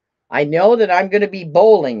see. I know that I'm going to be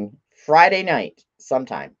bowling Friday night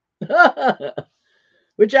sometime,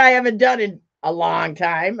 which I haven't done in a long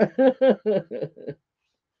time.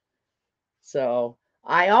 So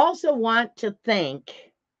I also want to thank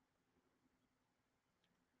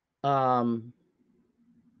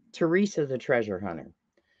Teresa the treasure hunter.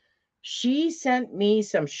 She sent me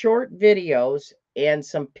some short videos and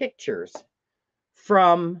some pictures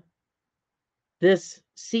from this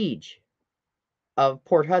siege of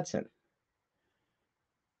Port Hudson.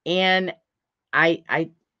 And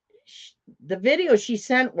the videos she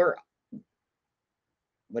sent were,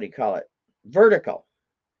 what do you call it? Vertical.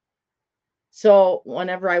 So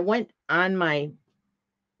whenever I went on my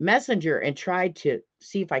messenger and tried to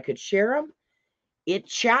see if I could share them, it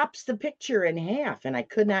chops the picture in half and I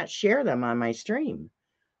could not share them on my stream.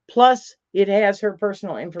 Plus, it has her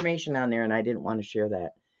personal information on there and I didn't want to share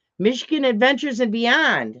that. Michigan Adventures and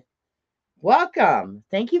Beyond. Welcome.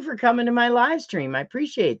 Thank you for coming to my live stream. I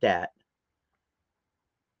appreciate that.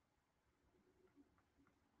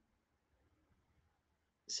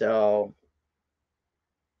 So,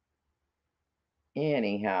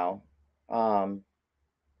 anyhow, going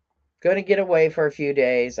to get away for a few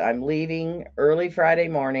days. I'm leaving early Friday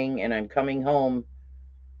morning and I'm coming home.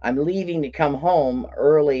 I'm leaving to come home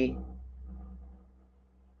early.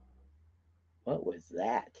 What was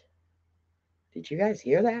that? Did you guys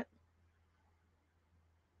hear that?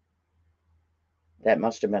 That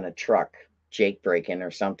must have been a truck, Jake breaking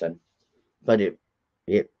or something. But it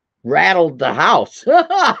rattled the house.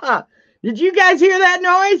 Did you guys hear that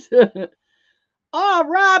noise? Oh,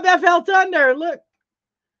 Rob FL Thunder, look.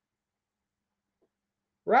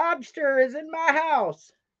 Robster is in my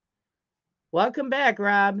house. Welcome back,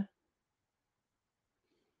 Rob.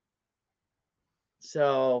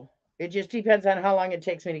 So it just depends on how long it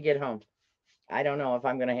takes me to get home. I don't know if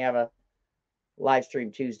I'm going to have a live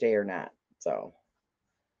stream Tuesday or not. So,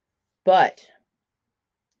 but,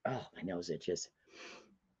 oh, my nose itches.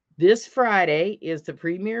 This Friday is the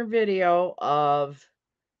premiere video of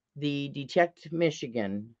the Detect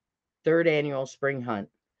Michigan 3rd annual spring hunt,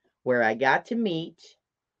 where I got to meet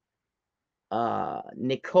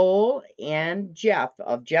Nicole and Jeff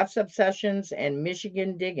of Jeff's Obsessions and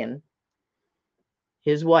Michigan Diggin',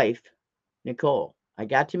 his wife, Nicole. I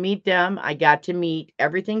got to meet them. I got to meet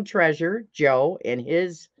Everything Treasure, Joe, and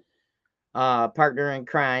his partner in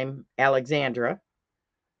crime, Alexandra,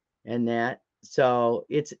 and that. So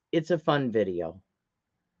it's a fun video.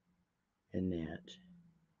 And that.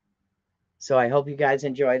 So I hope you guys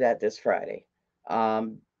enjoy that this Friday.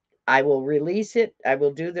 I will release it. I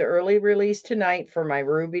will do the early release tonight for my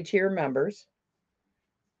Ruby tier members.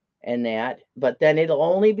 And that. But then it'll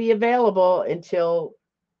only be available until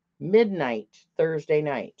midnight Thursday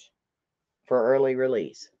night for early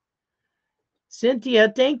release.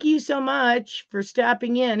 Cynthia, thank you so much for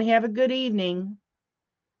stopping in. Have a good evening.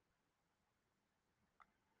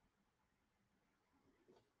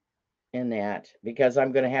 And that, because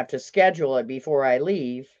I'm going to have to schedule it before I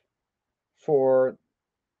leave for,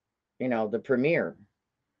 the premiere.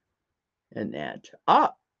 And that. Oh,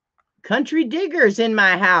 Country Diggers in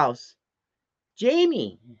my house.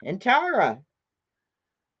 Jamie and Tara.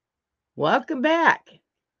 Welcome back.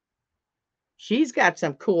 She's got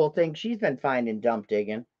some cool things she's been finding dump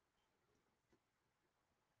digging.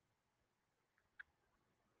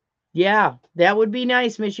 Yeah, that would be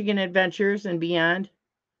nice, Michigan Adventures and Beyond.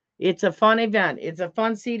 It's a fun event. It's a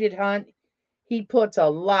fun seated hunt. He puts a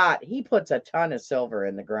ton of silver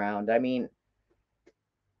in the ground. I mean,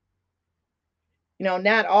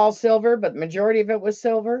 not all silver, but the majority of it was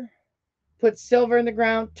silver. Puts silver in the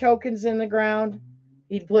ground, tokens in the ground.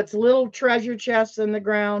 He puts little treasure chests in the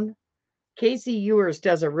ground. Casey Ewers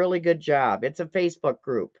does a really good job. It's a Facebook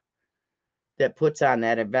group that puts on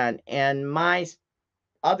that event. And my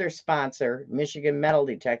other sponsor, Michigan Metal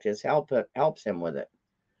Detectives, helps him with it.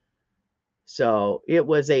 So it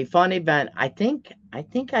was a fun event. I think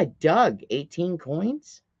I dug 18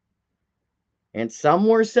 coins, and some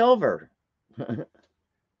were silver.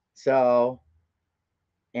 So,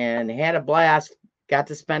 and had a blast. Got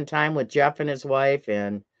to spend time with Jeff and his wife,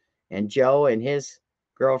 and Joe and his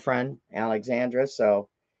girlfriend Alexandra. So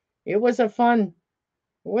it was a fun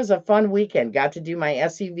weekend. Got to do my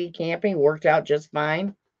SUV camping. Worked out just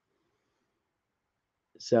fine.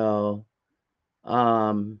 So,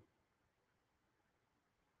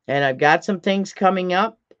 and I've got some things coming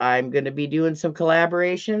up. I'm going to be doing some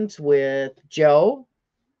collaborations with Joe,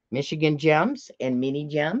 Michigan Gems and Mini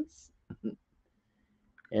Gems,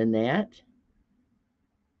 and that.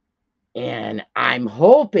 And I'm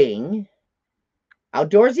hoping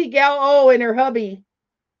Outdoorsy Gal and her hubby,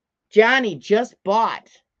 Johnny, just bought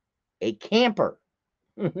a camper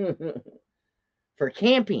for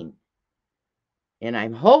camping. And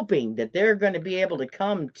I'm hoping that they're going to be able to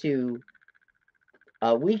come to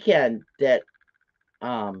a weekend that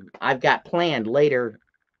I've got planned later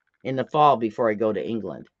in the fall before I go to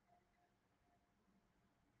England.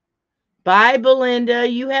 Bye, Belinda.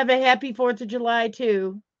 You have a happy 4th of July,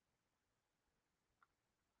 too.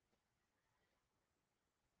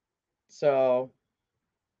 So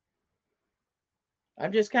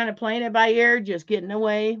I'm just kind of playing it by ear, just getting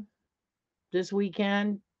away this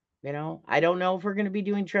weekend. You know, I don't know if we're going to be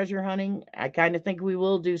doing treasure hunting. I kind of think we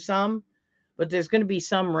will do some, but there's going to be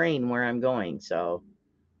some rain where I'm going. So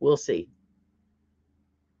we'll see.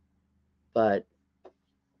 But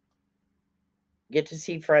get to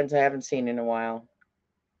see friends I haven't seen in a while,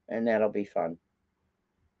 and that'll be fun.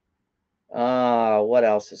 What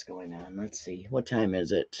else is going on? Let's see. What time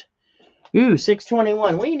is it? Ooh,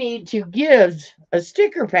 6:21. We need to give a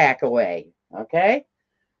sticker pack away. Okay.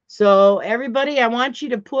 So everybody, I want you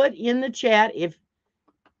to put in the chat, if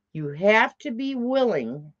you have to be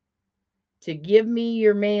willing to give me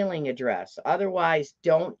your mailing address. Otherwise,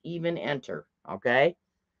 don't even enter. Okay.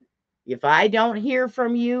 If I don't hear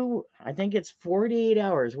from you, I think it's 48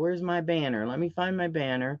 hours. Where's my banner? Let me find my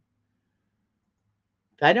banner.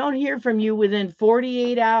 If I don't hear from you within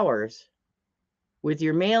 48 hours with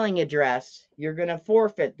your mailing address, you're going to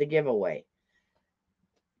forfeit the giveaway.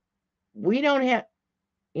 We don't have,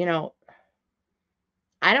 you know,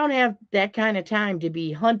 I don't have that kind of time to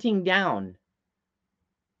be hunting down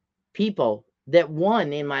people that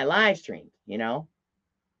won in my live stream, you know.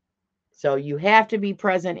 So you have to be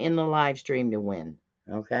present in the live stream to win.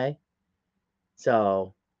 Okay.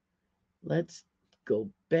 So let's go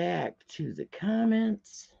back to the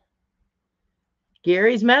comments.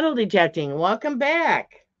 Gary's metal detecting. Welcome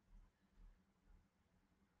back.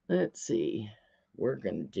 Let's see. We're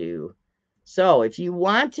going to do. So if you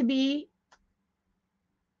want to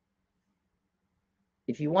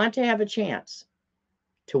have a chance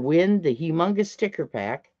to win the humongous sticker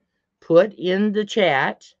pack, put in the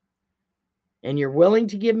chat, and you're willing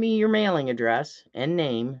to give me your mailing address and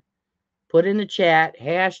name, put in the chat,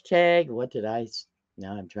 hashtag,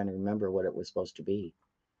 now I'm trying to remember what it was supposed to be.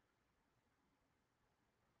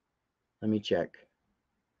 Let me check.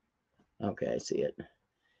 Okay, I see it.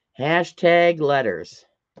 Hashtag letters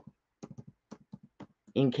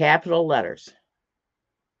in capital letters.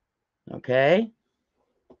 Okay.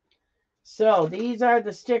 So these are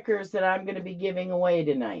the stickers that I'm going to be giving away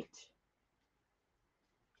tonight.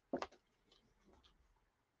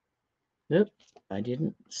 Nope, I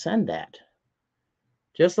didn't send that.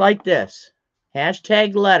 Just like this.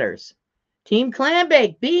 Hashtag letters. Team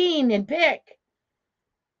Clambake, Bean, and Pick.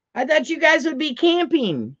 I thought you guys would be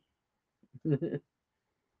camping.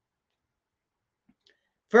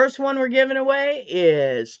 First one we're giving away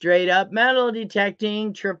is straight up metal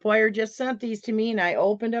detecting. Tripwire just sent these to me, and I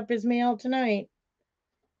opened up his mail tonight.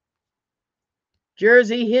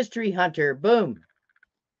 Jersey History Hunter. Boom.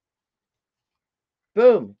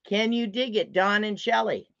 Boom. Can You Dig It? Dawn and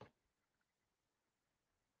Shelli.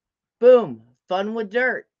 Boom. Fun with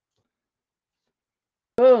Dirt.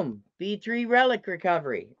 Boom. B3 Relic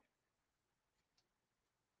Recovery.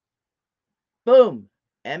 Boom.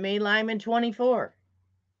 M.A. Lyman 24.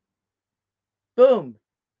 Boom.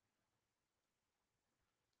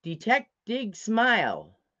 Detect, Dig,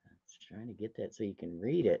 Smile. I'm trying to get that so you can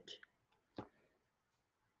read it.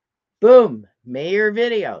 Boom. Mayor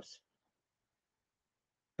Videos.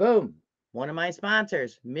 Boom. One of my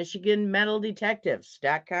sponsors,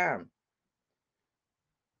 MichiganMetalDetectives.com.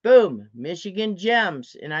 Boom. Michigan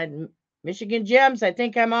Gems. Michigan Gems, I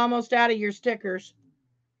think I'm almost out of your stickers.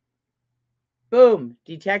 Boom.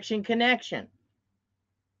 Detection Connection.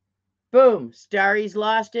 Boom. Starry's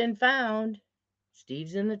Lost and Found.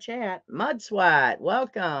 Steve's in the chat. Mud Swat,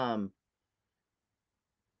 welcome.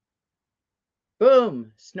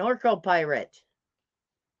 Boom, Snorkel Pirate.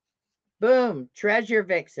 Boom, Treasure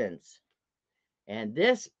Vixens. And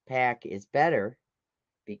this pack is better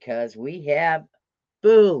because we have,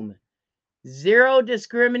 boom, Zero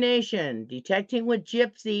Discrimination, Detecting with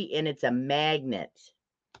Gypsy, and it's a magnet.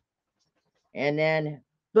 And then,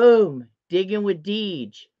 boom, Digging with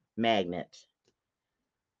Deej, magnet.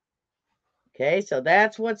 Okay, so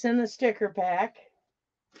that's what's in the sticker pack.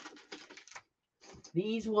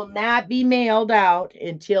 These will not be mailed out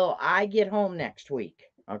until I get home next week,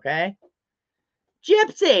 okay?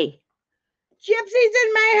 Gypsy! Gypsy's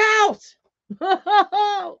in my house!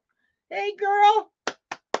 Hey, girl!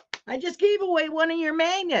 I just gave away one of your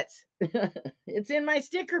magnets. It's in my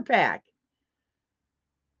sticker pack.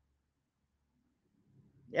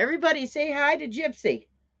 Everybody say hi to Gypsy.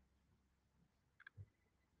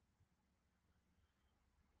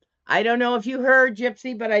 I don't know if you heard,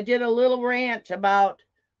 Gypsy, but I did a little rant about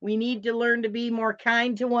we need to learn to be more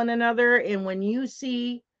kind to one another. And when you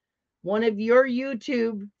see one of your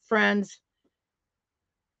YouTube friends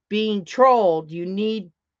being trolled, you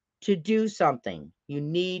need to do something. You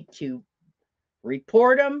need to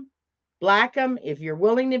report them, block them. If you're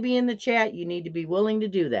willing to be in the chat, you need to be willing to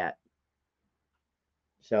do that.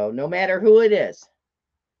 So no matter who it is.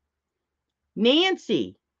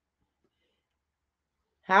 Nancy.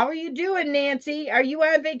 How are you doing, Nancy? Are you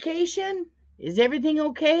on vacation? Is everything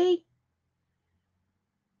okay?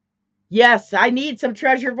 Yes, I need some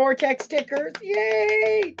Treasure Vortex stickers.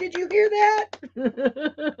 Yay! Did you hear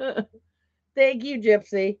that? Thank you,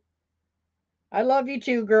 Gypsy. I love you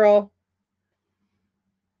too, girl.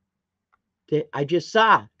 I just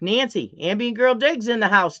saw Nancy, Ambient Girl Diggs in the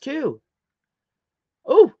house too.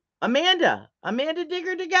 Oh, Amanda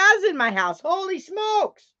Digger Degas in my house. Holy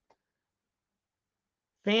smokes.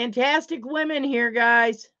 Fantastic women here,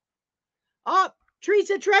 guys. Oh,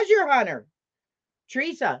 Teresa Treasure Hunter.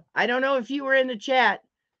 Teresa, I don't know if you were in the chat.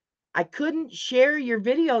 I couldn't share your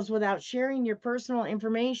videos without sharing your personal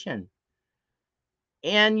information.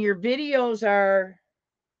 And your videos are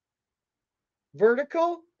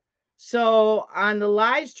vertical. So on the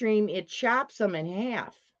live stream, it chops them in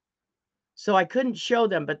half. So I couldn't show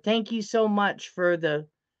them, but thank you so much for the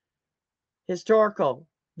historical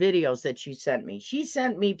videos that she sent me. She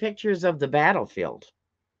sent me pictures of the battlefield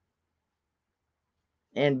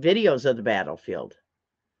and videos of the battlefield.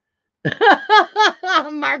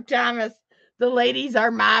 Mark Thomas, the ladies are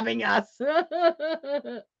mobbing us.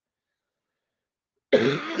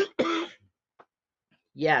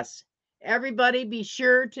 Yes, everybody be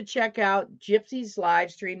sure to check out Gypsy's live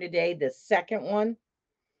stream today, the second one,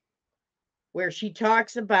 where she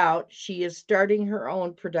talks about she is starting her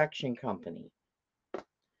own production company.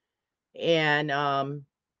 And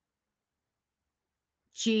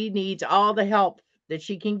she needs all the help that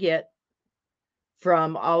she can get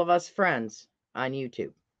from all of us friends on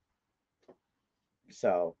YouTube.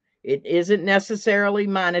 So it isn't necessarily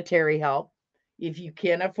monetary help. If you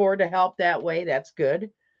can afford to help that way, that's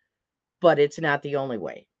good. But it's not the only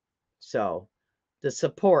way. So the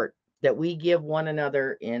support that we give one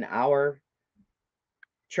another in our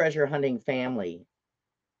treasure hunting family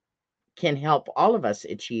can help all of us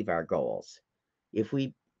achieve our goals if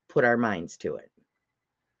we put our minds to it.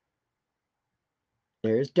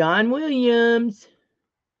 There's Don Williams.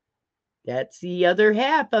 That's the other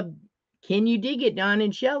half of Can You Dig It, Don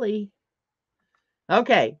and Shelli.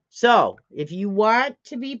 Okay, so if you want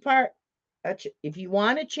to be if you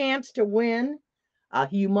want a chance to win a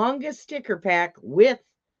humongous sticker pack with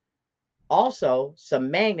also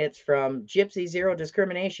some magnets from Gypsy Zero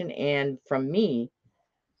Discrimination and from me,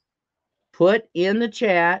 put in the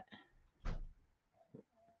chat,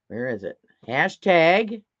 where is it?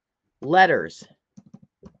 Hashtag letters.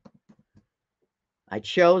 I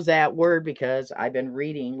chose that word because I've been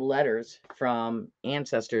reading letters from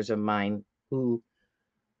ancestors of mine who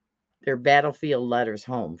their battlefield letters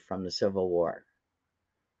home from the Civil War.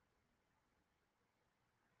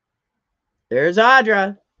 There's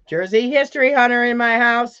Audra, Jersey history hunter in my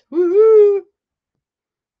house. Woo-hoo!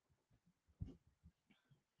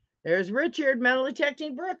 There's Richard, metal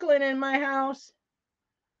detecting Brooklyn in my house.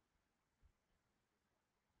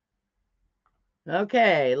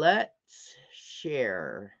 Okay, let's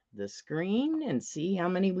share the screen and see how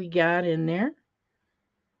many we got in there.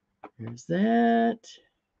 There's that.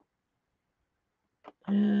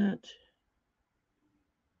 That.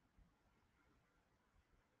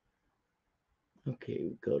 Okay,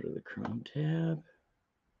 we go to the Chrome tab.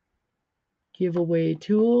 Giveaway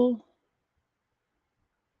tool.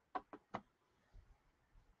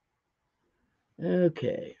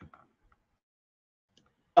 Okay.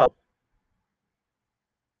 Oh.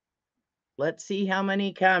 Let's see how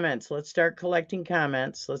many comments. Let's start collecting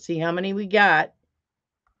comments. Let's see how many we got.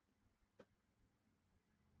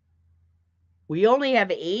 We only have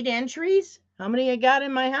 8 entries? How many I got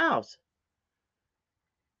in my house?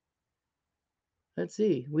 Let's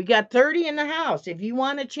see. We got 30 in the house. If you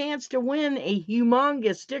want a chance to win a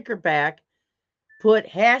humongous sticker pack, put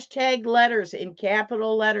hashtag letters in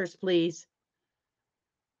capital letters, please.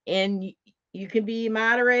 And you can be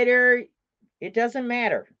moderator. It doesn't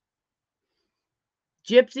matter.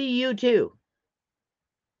 Gypsy, you too.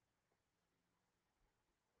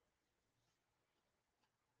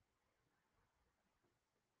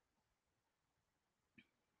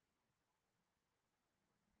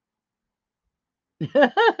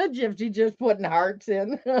 Gypsy just putting hearts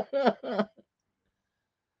in. All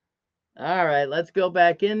right, let's go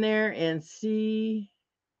back in there and see.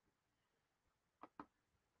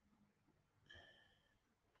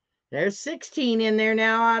 There's 16 in there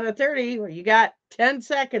now out of 30. You got 10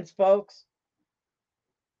 seconds, folks.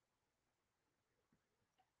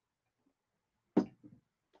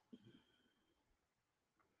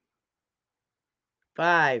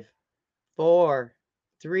 5, 4,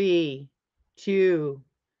 3, 2,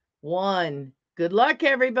 1. Good luck,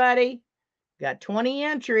 everybody. Got 20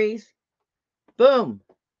 entries. Boom.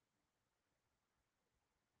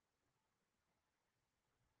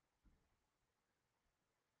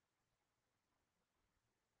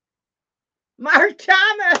 Mark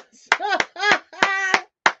Thomas.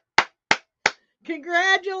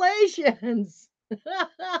 Congratulations.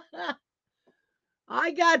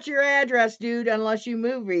 I got your address, dude, unless you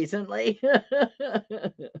moved recently.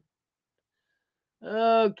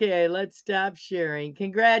 Okay, let's stop sharing.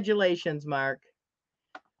 Congratulations, Mark.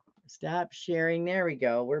 Stop sharing. There we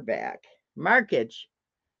go. We're back. Markage.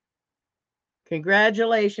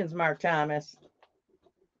 Congratulations, Mark Thomas.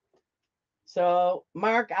 So,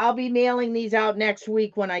 Mark, I'll be mailing these out next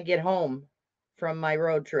week when I get home from my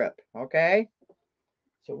road trip, okay?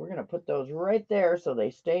 So we're going to put those right there so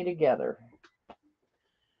they stay together.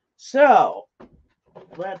 So,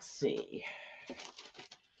 let's see.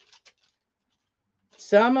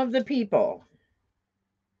 Some of the people,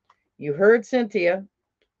 you heard Cynthia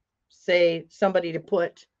say somebody to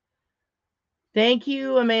put, thank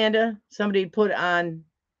you, Amanda, somebody put on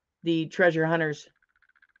the treasure hunters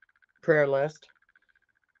prayer list.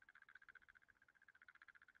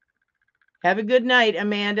 Have a good night,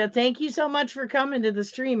 Amanda. Thank you so much for coming to the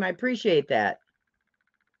stream. I appreciate that.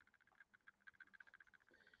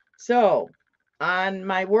 So, on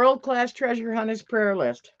my world-class treasure hunters prayer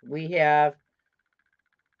list, we have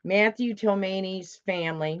Matthew Tomani's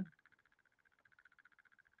family,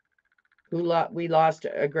 who we lost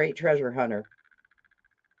a great treasure hunter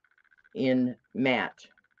in Matt,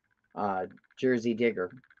 Jersey Digger.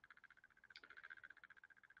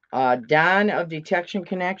 Don of Detection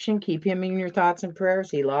Connection, keep him in your thoughts and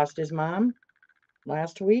prayers. He lost his mom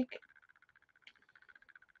last week.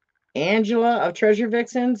 Angela of Treasure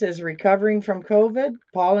Vixens is recovering from COVID.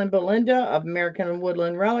 Paul and Belinda of American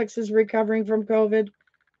Woodland Relics is recovering from COVID.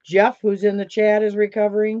 Jeff, who's in the chat, is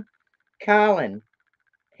recovering. Colin,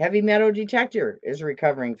 Heavy Metal Detector, is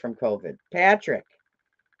recovering from COVID. Patrick,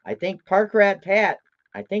 I think Park Rat Pat,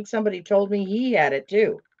 I think somebody told me he had it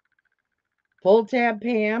too. Pull Tab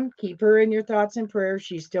Pam, keep her in your thoughts and prayers.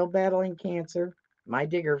 She's still battling cancer. My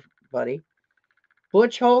digger buddy.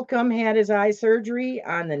 Butch Holcomb had his eye surgery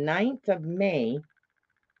on the 9th of May,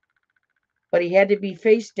 but he had to be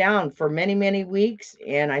face down for many, many weeks.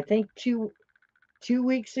 And I think two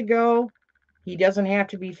weeks ago, he doesn't have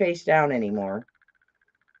to be face down anymore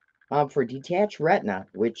for detached retina,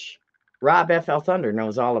 which Rob FL Thunder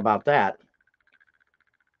knows all about that.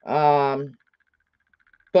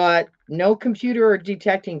 But no computer or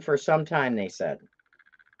detecting for some time, they said.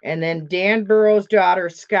 And then Dan Burrow's daughter,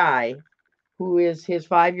 Sky, who is his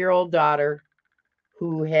 5-year-old daughter,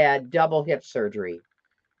 who had double hip surgery.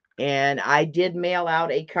 And I did mail out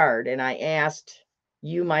a card, and I asked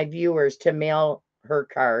you, my viewers, to mail her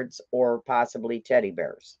cards or possibly teddy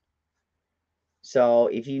bears. So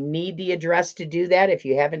if you need the address to do that, if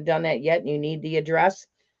you haven't done that yet and you need the address,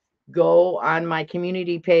 go on my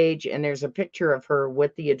community page, and there's a picture of her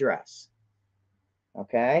with the address.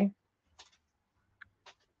 Okay?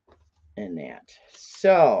 And that.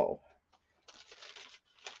 So,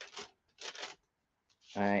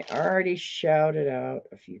 I already shouted out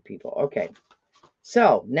a few people. Okay.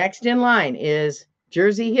 So, next in line is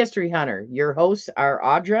Jersey History Hunter. Your hosts are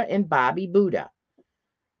Audra and Bobby Buddha.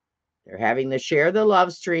 They're having the Share the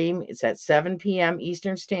Love stream. It's at 7 p.m.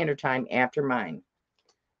 Eastern Standard Time after mine.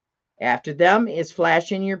 After them is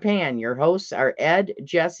Flash in Your Pan. Your hosts are Ed,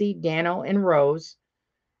 Jesse, Dano, and Rose.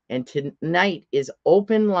 And tonight is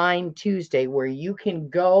Open Line Tuesday, where you can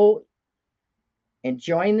go and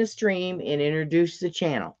join the stream and introduce the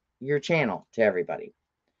channel, your channel, to everybody.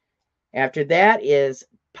 After that is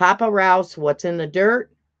PAPAROUS, What's in the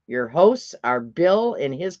Dirt. Your hosts are Bill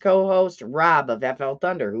and his co-host Rob of FL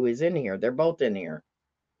Thunder, who is in here. They're both in here.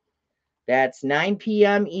 That's 9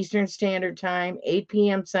 p.m. Eastern Standard Time, 8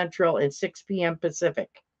 p.m. Central, and 6 p.m. Pacific.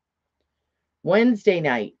 Wednesday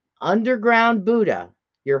night, Underground Buddha.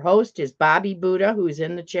 Your host is Bobby Buddha, who's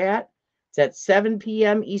in the chat. It's at 7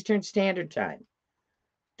 p.m. Eastern Standard Time.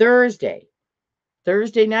 Thursday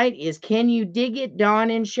night is Can You Dig It,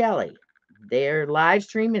 Dawn and Shelli. Their live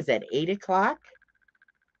stream is at 8 o'clock.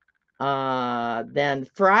 Then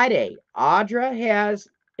Friday, Audra has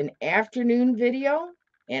an afternoon video,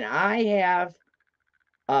 and I have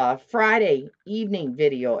a Friday evening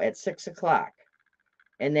video at 6 o'clock.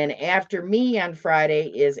 And then after me on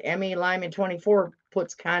Friday is Emmy Lyman 24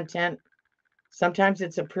 puts content. Sometimes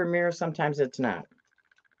it's a premiere, sometimes it's not.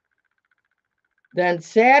 Then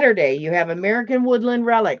Saturday, you have American Woodland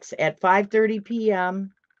Relics at 5:30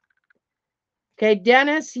 p.m. Okay,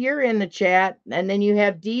 Dennis, you're in the chat. And then you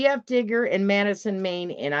have DF Digger and Madison,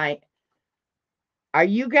 Maine. And are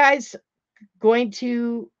you guys going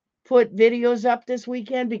to put videos up this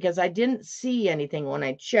weekend? Because I didn't see anything when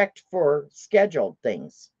I checked for scheduled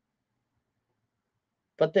things.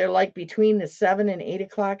 But they're like between the 7 and 8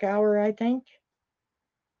 o'clock hour, I think.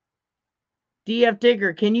 DF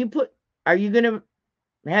Digger, are you going to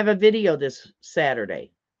have a video this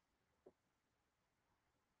Saturday?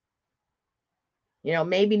 You know,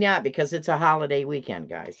 maybe not, because it's a holiday weekend,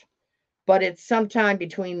 guys. But it's sometime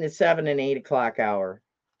between the 7 and 8 o'clock hour.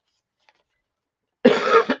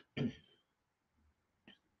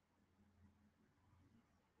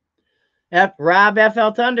 Rob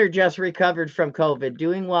FL Thunder just recovered from COVID,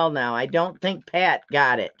 doing well now. I don't think Pat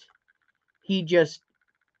got it. He just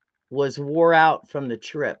was wore out from the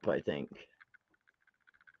trip, I think.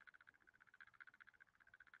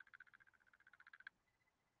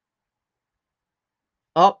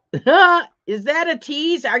 Oh, is that a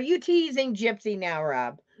tease? Are you teasing Gypsy now,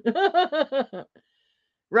 Rob?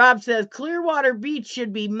 Rob says Clearwater Beach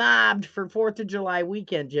should be mobbed for 4th of July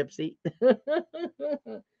weekend, Gypsy.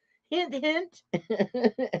 Hint, hint.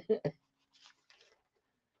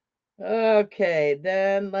 Okay,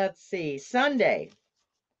 then let's see. Sunday,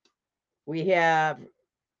 we have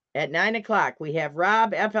at 9 o'clock, we have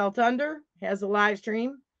Rob FL Thunder has a live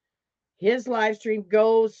stream. His live stream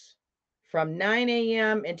goes from 9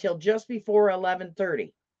 a.m. until just before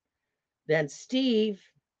 11:30. Then Steve,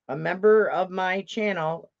 a member of my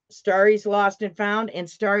channel, Starry's Lost and Found, and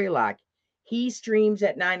Starry Lock, he streams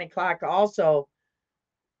at 9 o'clock also,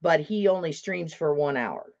 but he only streams for 1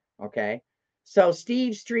 hour, okay? So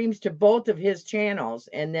Steve streams to both of his channels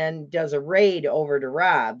and then does a raid over to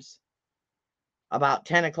Rob's about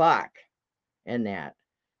 10 o'clock and that.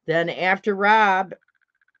 Then after Rob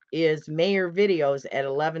is Mayor Videos at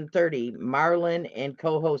 11:30, Marlon and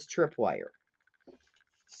co-host Tripwire.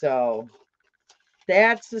 So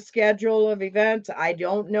that's the schedule of events. I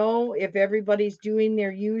don't know if everybody's doing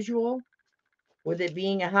their usual. With it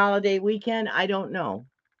being a holiday weekend, I don't know.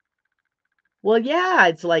 Well, yeah,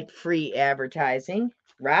 it's like free advertising.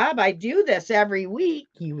 Rob, I do this every week.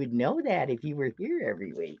 You would know that if you were here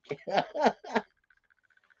every week.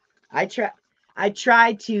 I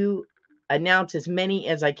try to announce as many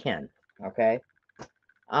as I can, okay?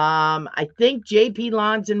 I think JP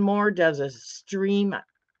Lawns and More does a stream.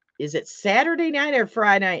 Is it Saturday night or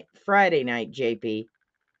Friday night, JP?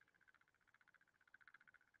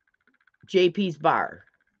 JP's Bar.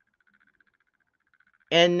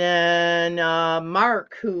 And then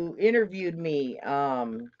Mark, who interviewed me.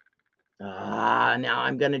 Now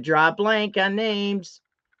I'm going to draw a blank on names.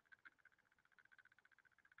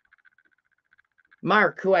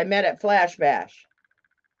 Mark, who I met at Flash Bash.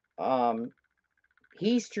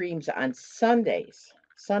 He streams on Sundays,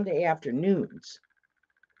 Sunday afternoons.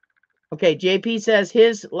 Okay, JP says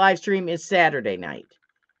his live stream is Saturday night.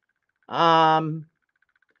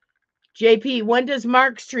 JP, when does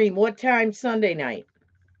Mark stream? What time Sunday night?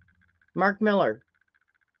 Mark Miller.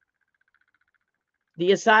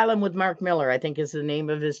 The Asylum with Mark Miller, I think, is the name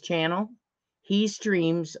of his channel. He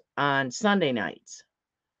streams on Sunday nights.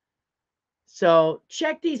 So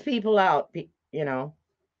check these people out, you know,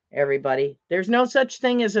 everybody. There's no such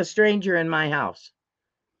thing as a stranger in my house.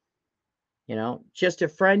 You know, just a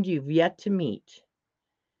friend you've yet to meet.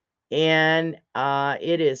 And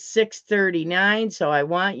it is 6:39, so I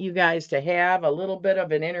want you guys to have a little bit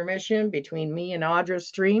of an intermission between me and Audra's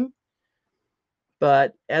stream.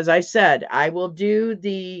 But as I said, I will do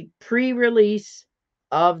the pre-release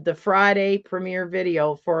of the Friday premiere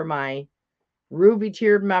video for my Ruby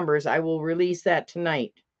tiered members. I will release that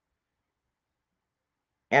tonight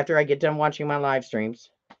after I get done watching my live streams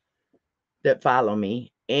that follow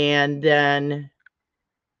me. And then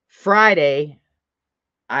Friday,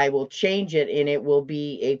 I will change it and it will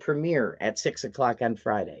be a premiere at 6 o'clock on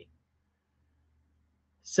Friday.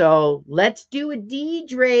 So let's do a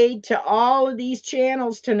Deej raid to all of these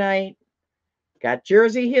channels tonight. Got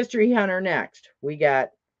Jersey History Hunter next. We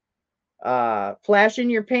got Flash in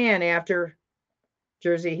Your Pan after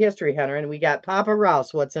Jersey History Hunter. And we got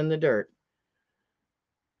PAPAROUS, What's in the Dirt.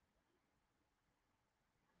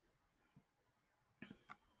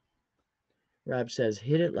 Rob says,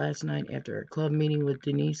 hit it last night after a club meeting with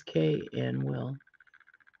Denise, Kaye, and Will.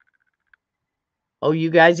 Oh, you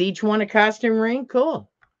guys each won a costume ring? Cool.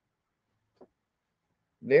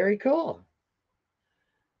 Very cool.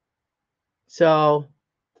 So,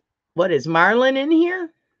 what is Marlon in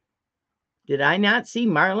here? Did I not see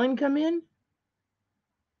Marlon come in?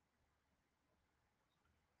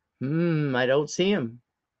 I don't see him.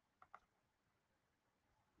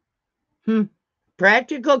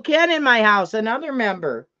 Practical Ken in my house, another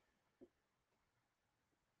member.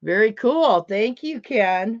 Very cool. Thank you,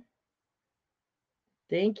 Ken.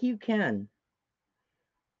 Thank you, Ken.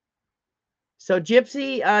 So,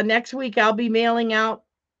 Gypsy, next week I'll be mailing out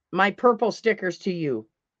my purple stickers to you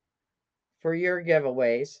for your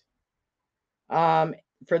giveaways.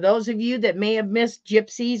 For those of you that may have missed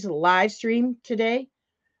Gypsy's live stream today,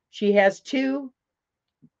 she has two.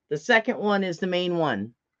 The second one is the main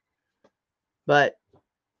one. But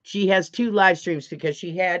she has two live streams because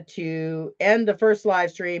she had to end the first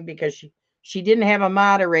live stream because she didn't have a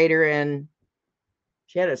moderator and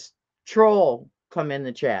she had a troll come in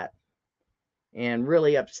the chat and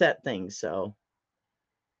really upset things. So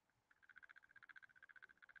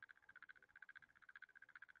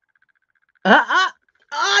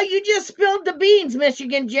you just spilled the beans,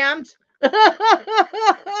 Michigan Gems.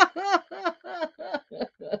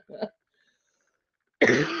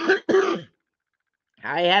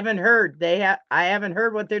 I haven't heard. I haven't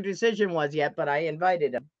heard what their decision was yet, but I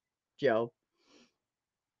invited them, Joe.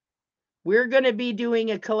 We're going to be doing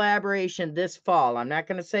a collaboration this fall. I'm not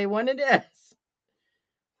going to say when it is.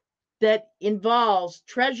 That involves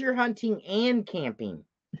treasure hunting and camping.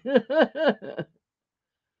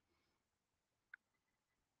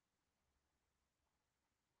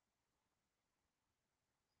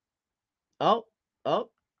 Oh.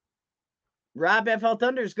 Rob FL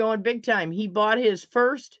Thunder's going big time. He bought his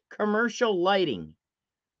first commercial lighting.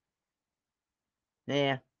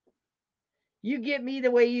 Yeah. You get me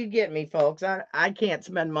the way you get me, folks. I can't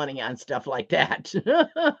spend money on stuff like that.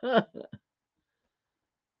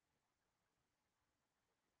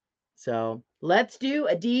 So let's do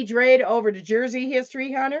a Deej raid over to Jersey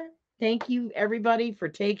History Hunter. Thank you, everybody, for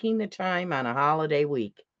taking the time on a holiday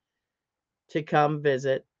week to come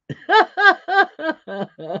visit.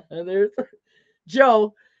 There's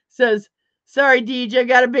Joe says, sorry, Deej, I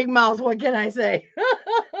got a big mouth. What can I say?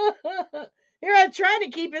 Here, I'm trying to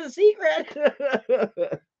keep it a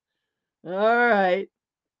secret. All right.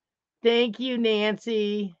 Thank you,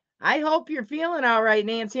 Nancy. I hope you're feeling all right,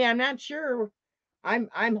 Nancy. I'm not sure.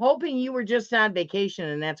 I'm hoping you were just on vacation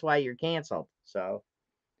and that's why you're canceled. So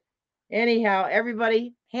anyhow,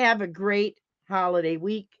 everybody have a great holiday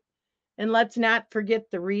week. And let's not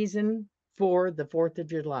forget the reason for the 4th of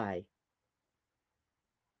July.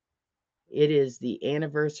 It is the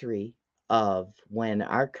anniversary of when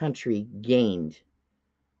our country gained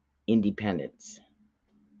independence.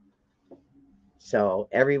 So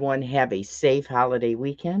everyone have a safe holiday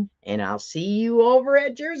weekend, and I'll see you over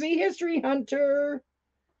at Jersey History Hunter.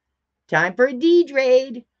 Time for a Deej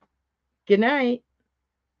raid. Good night.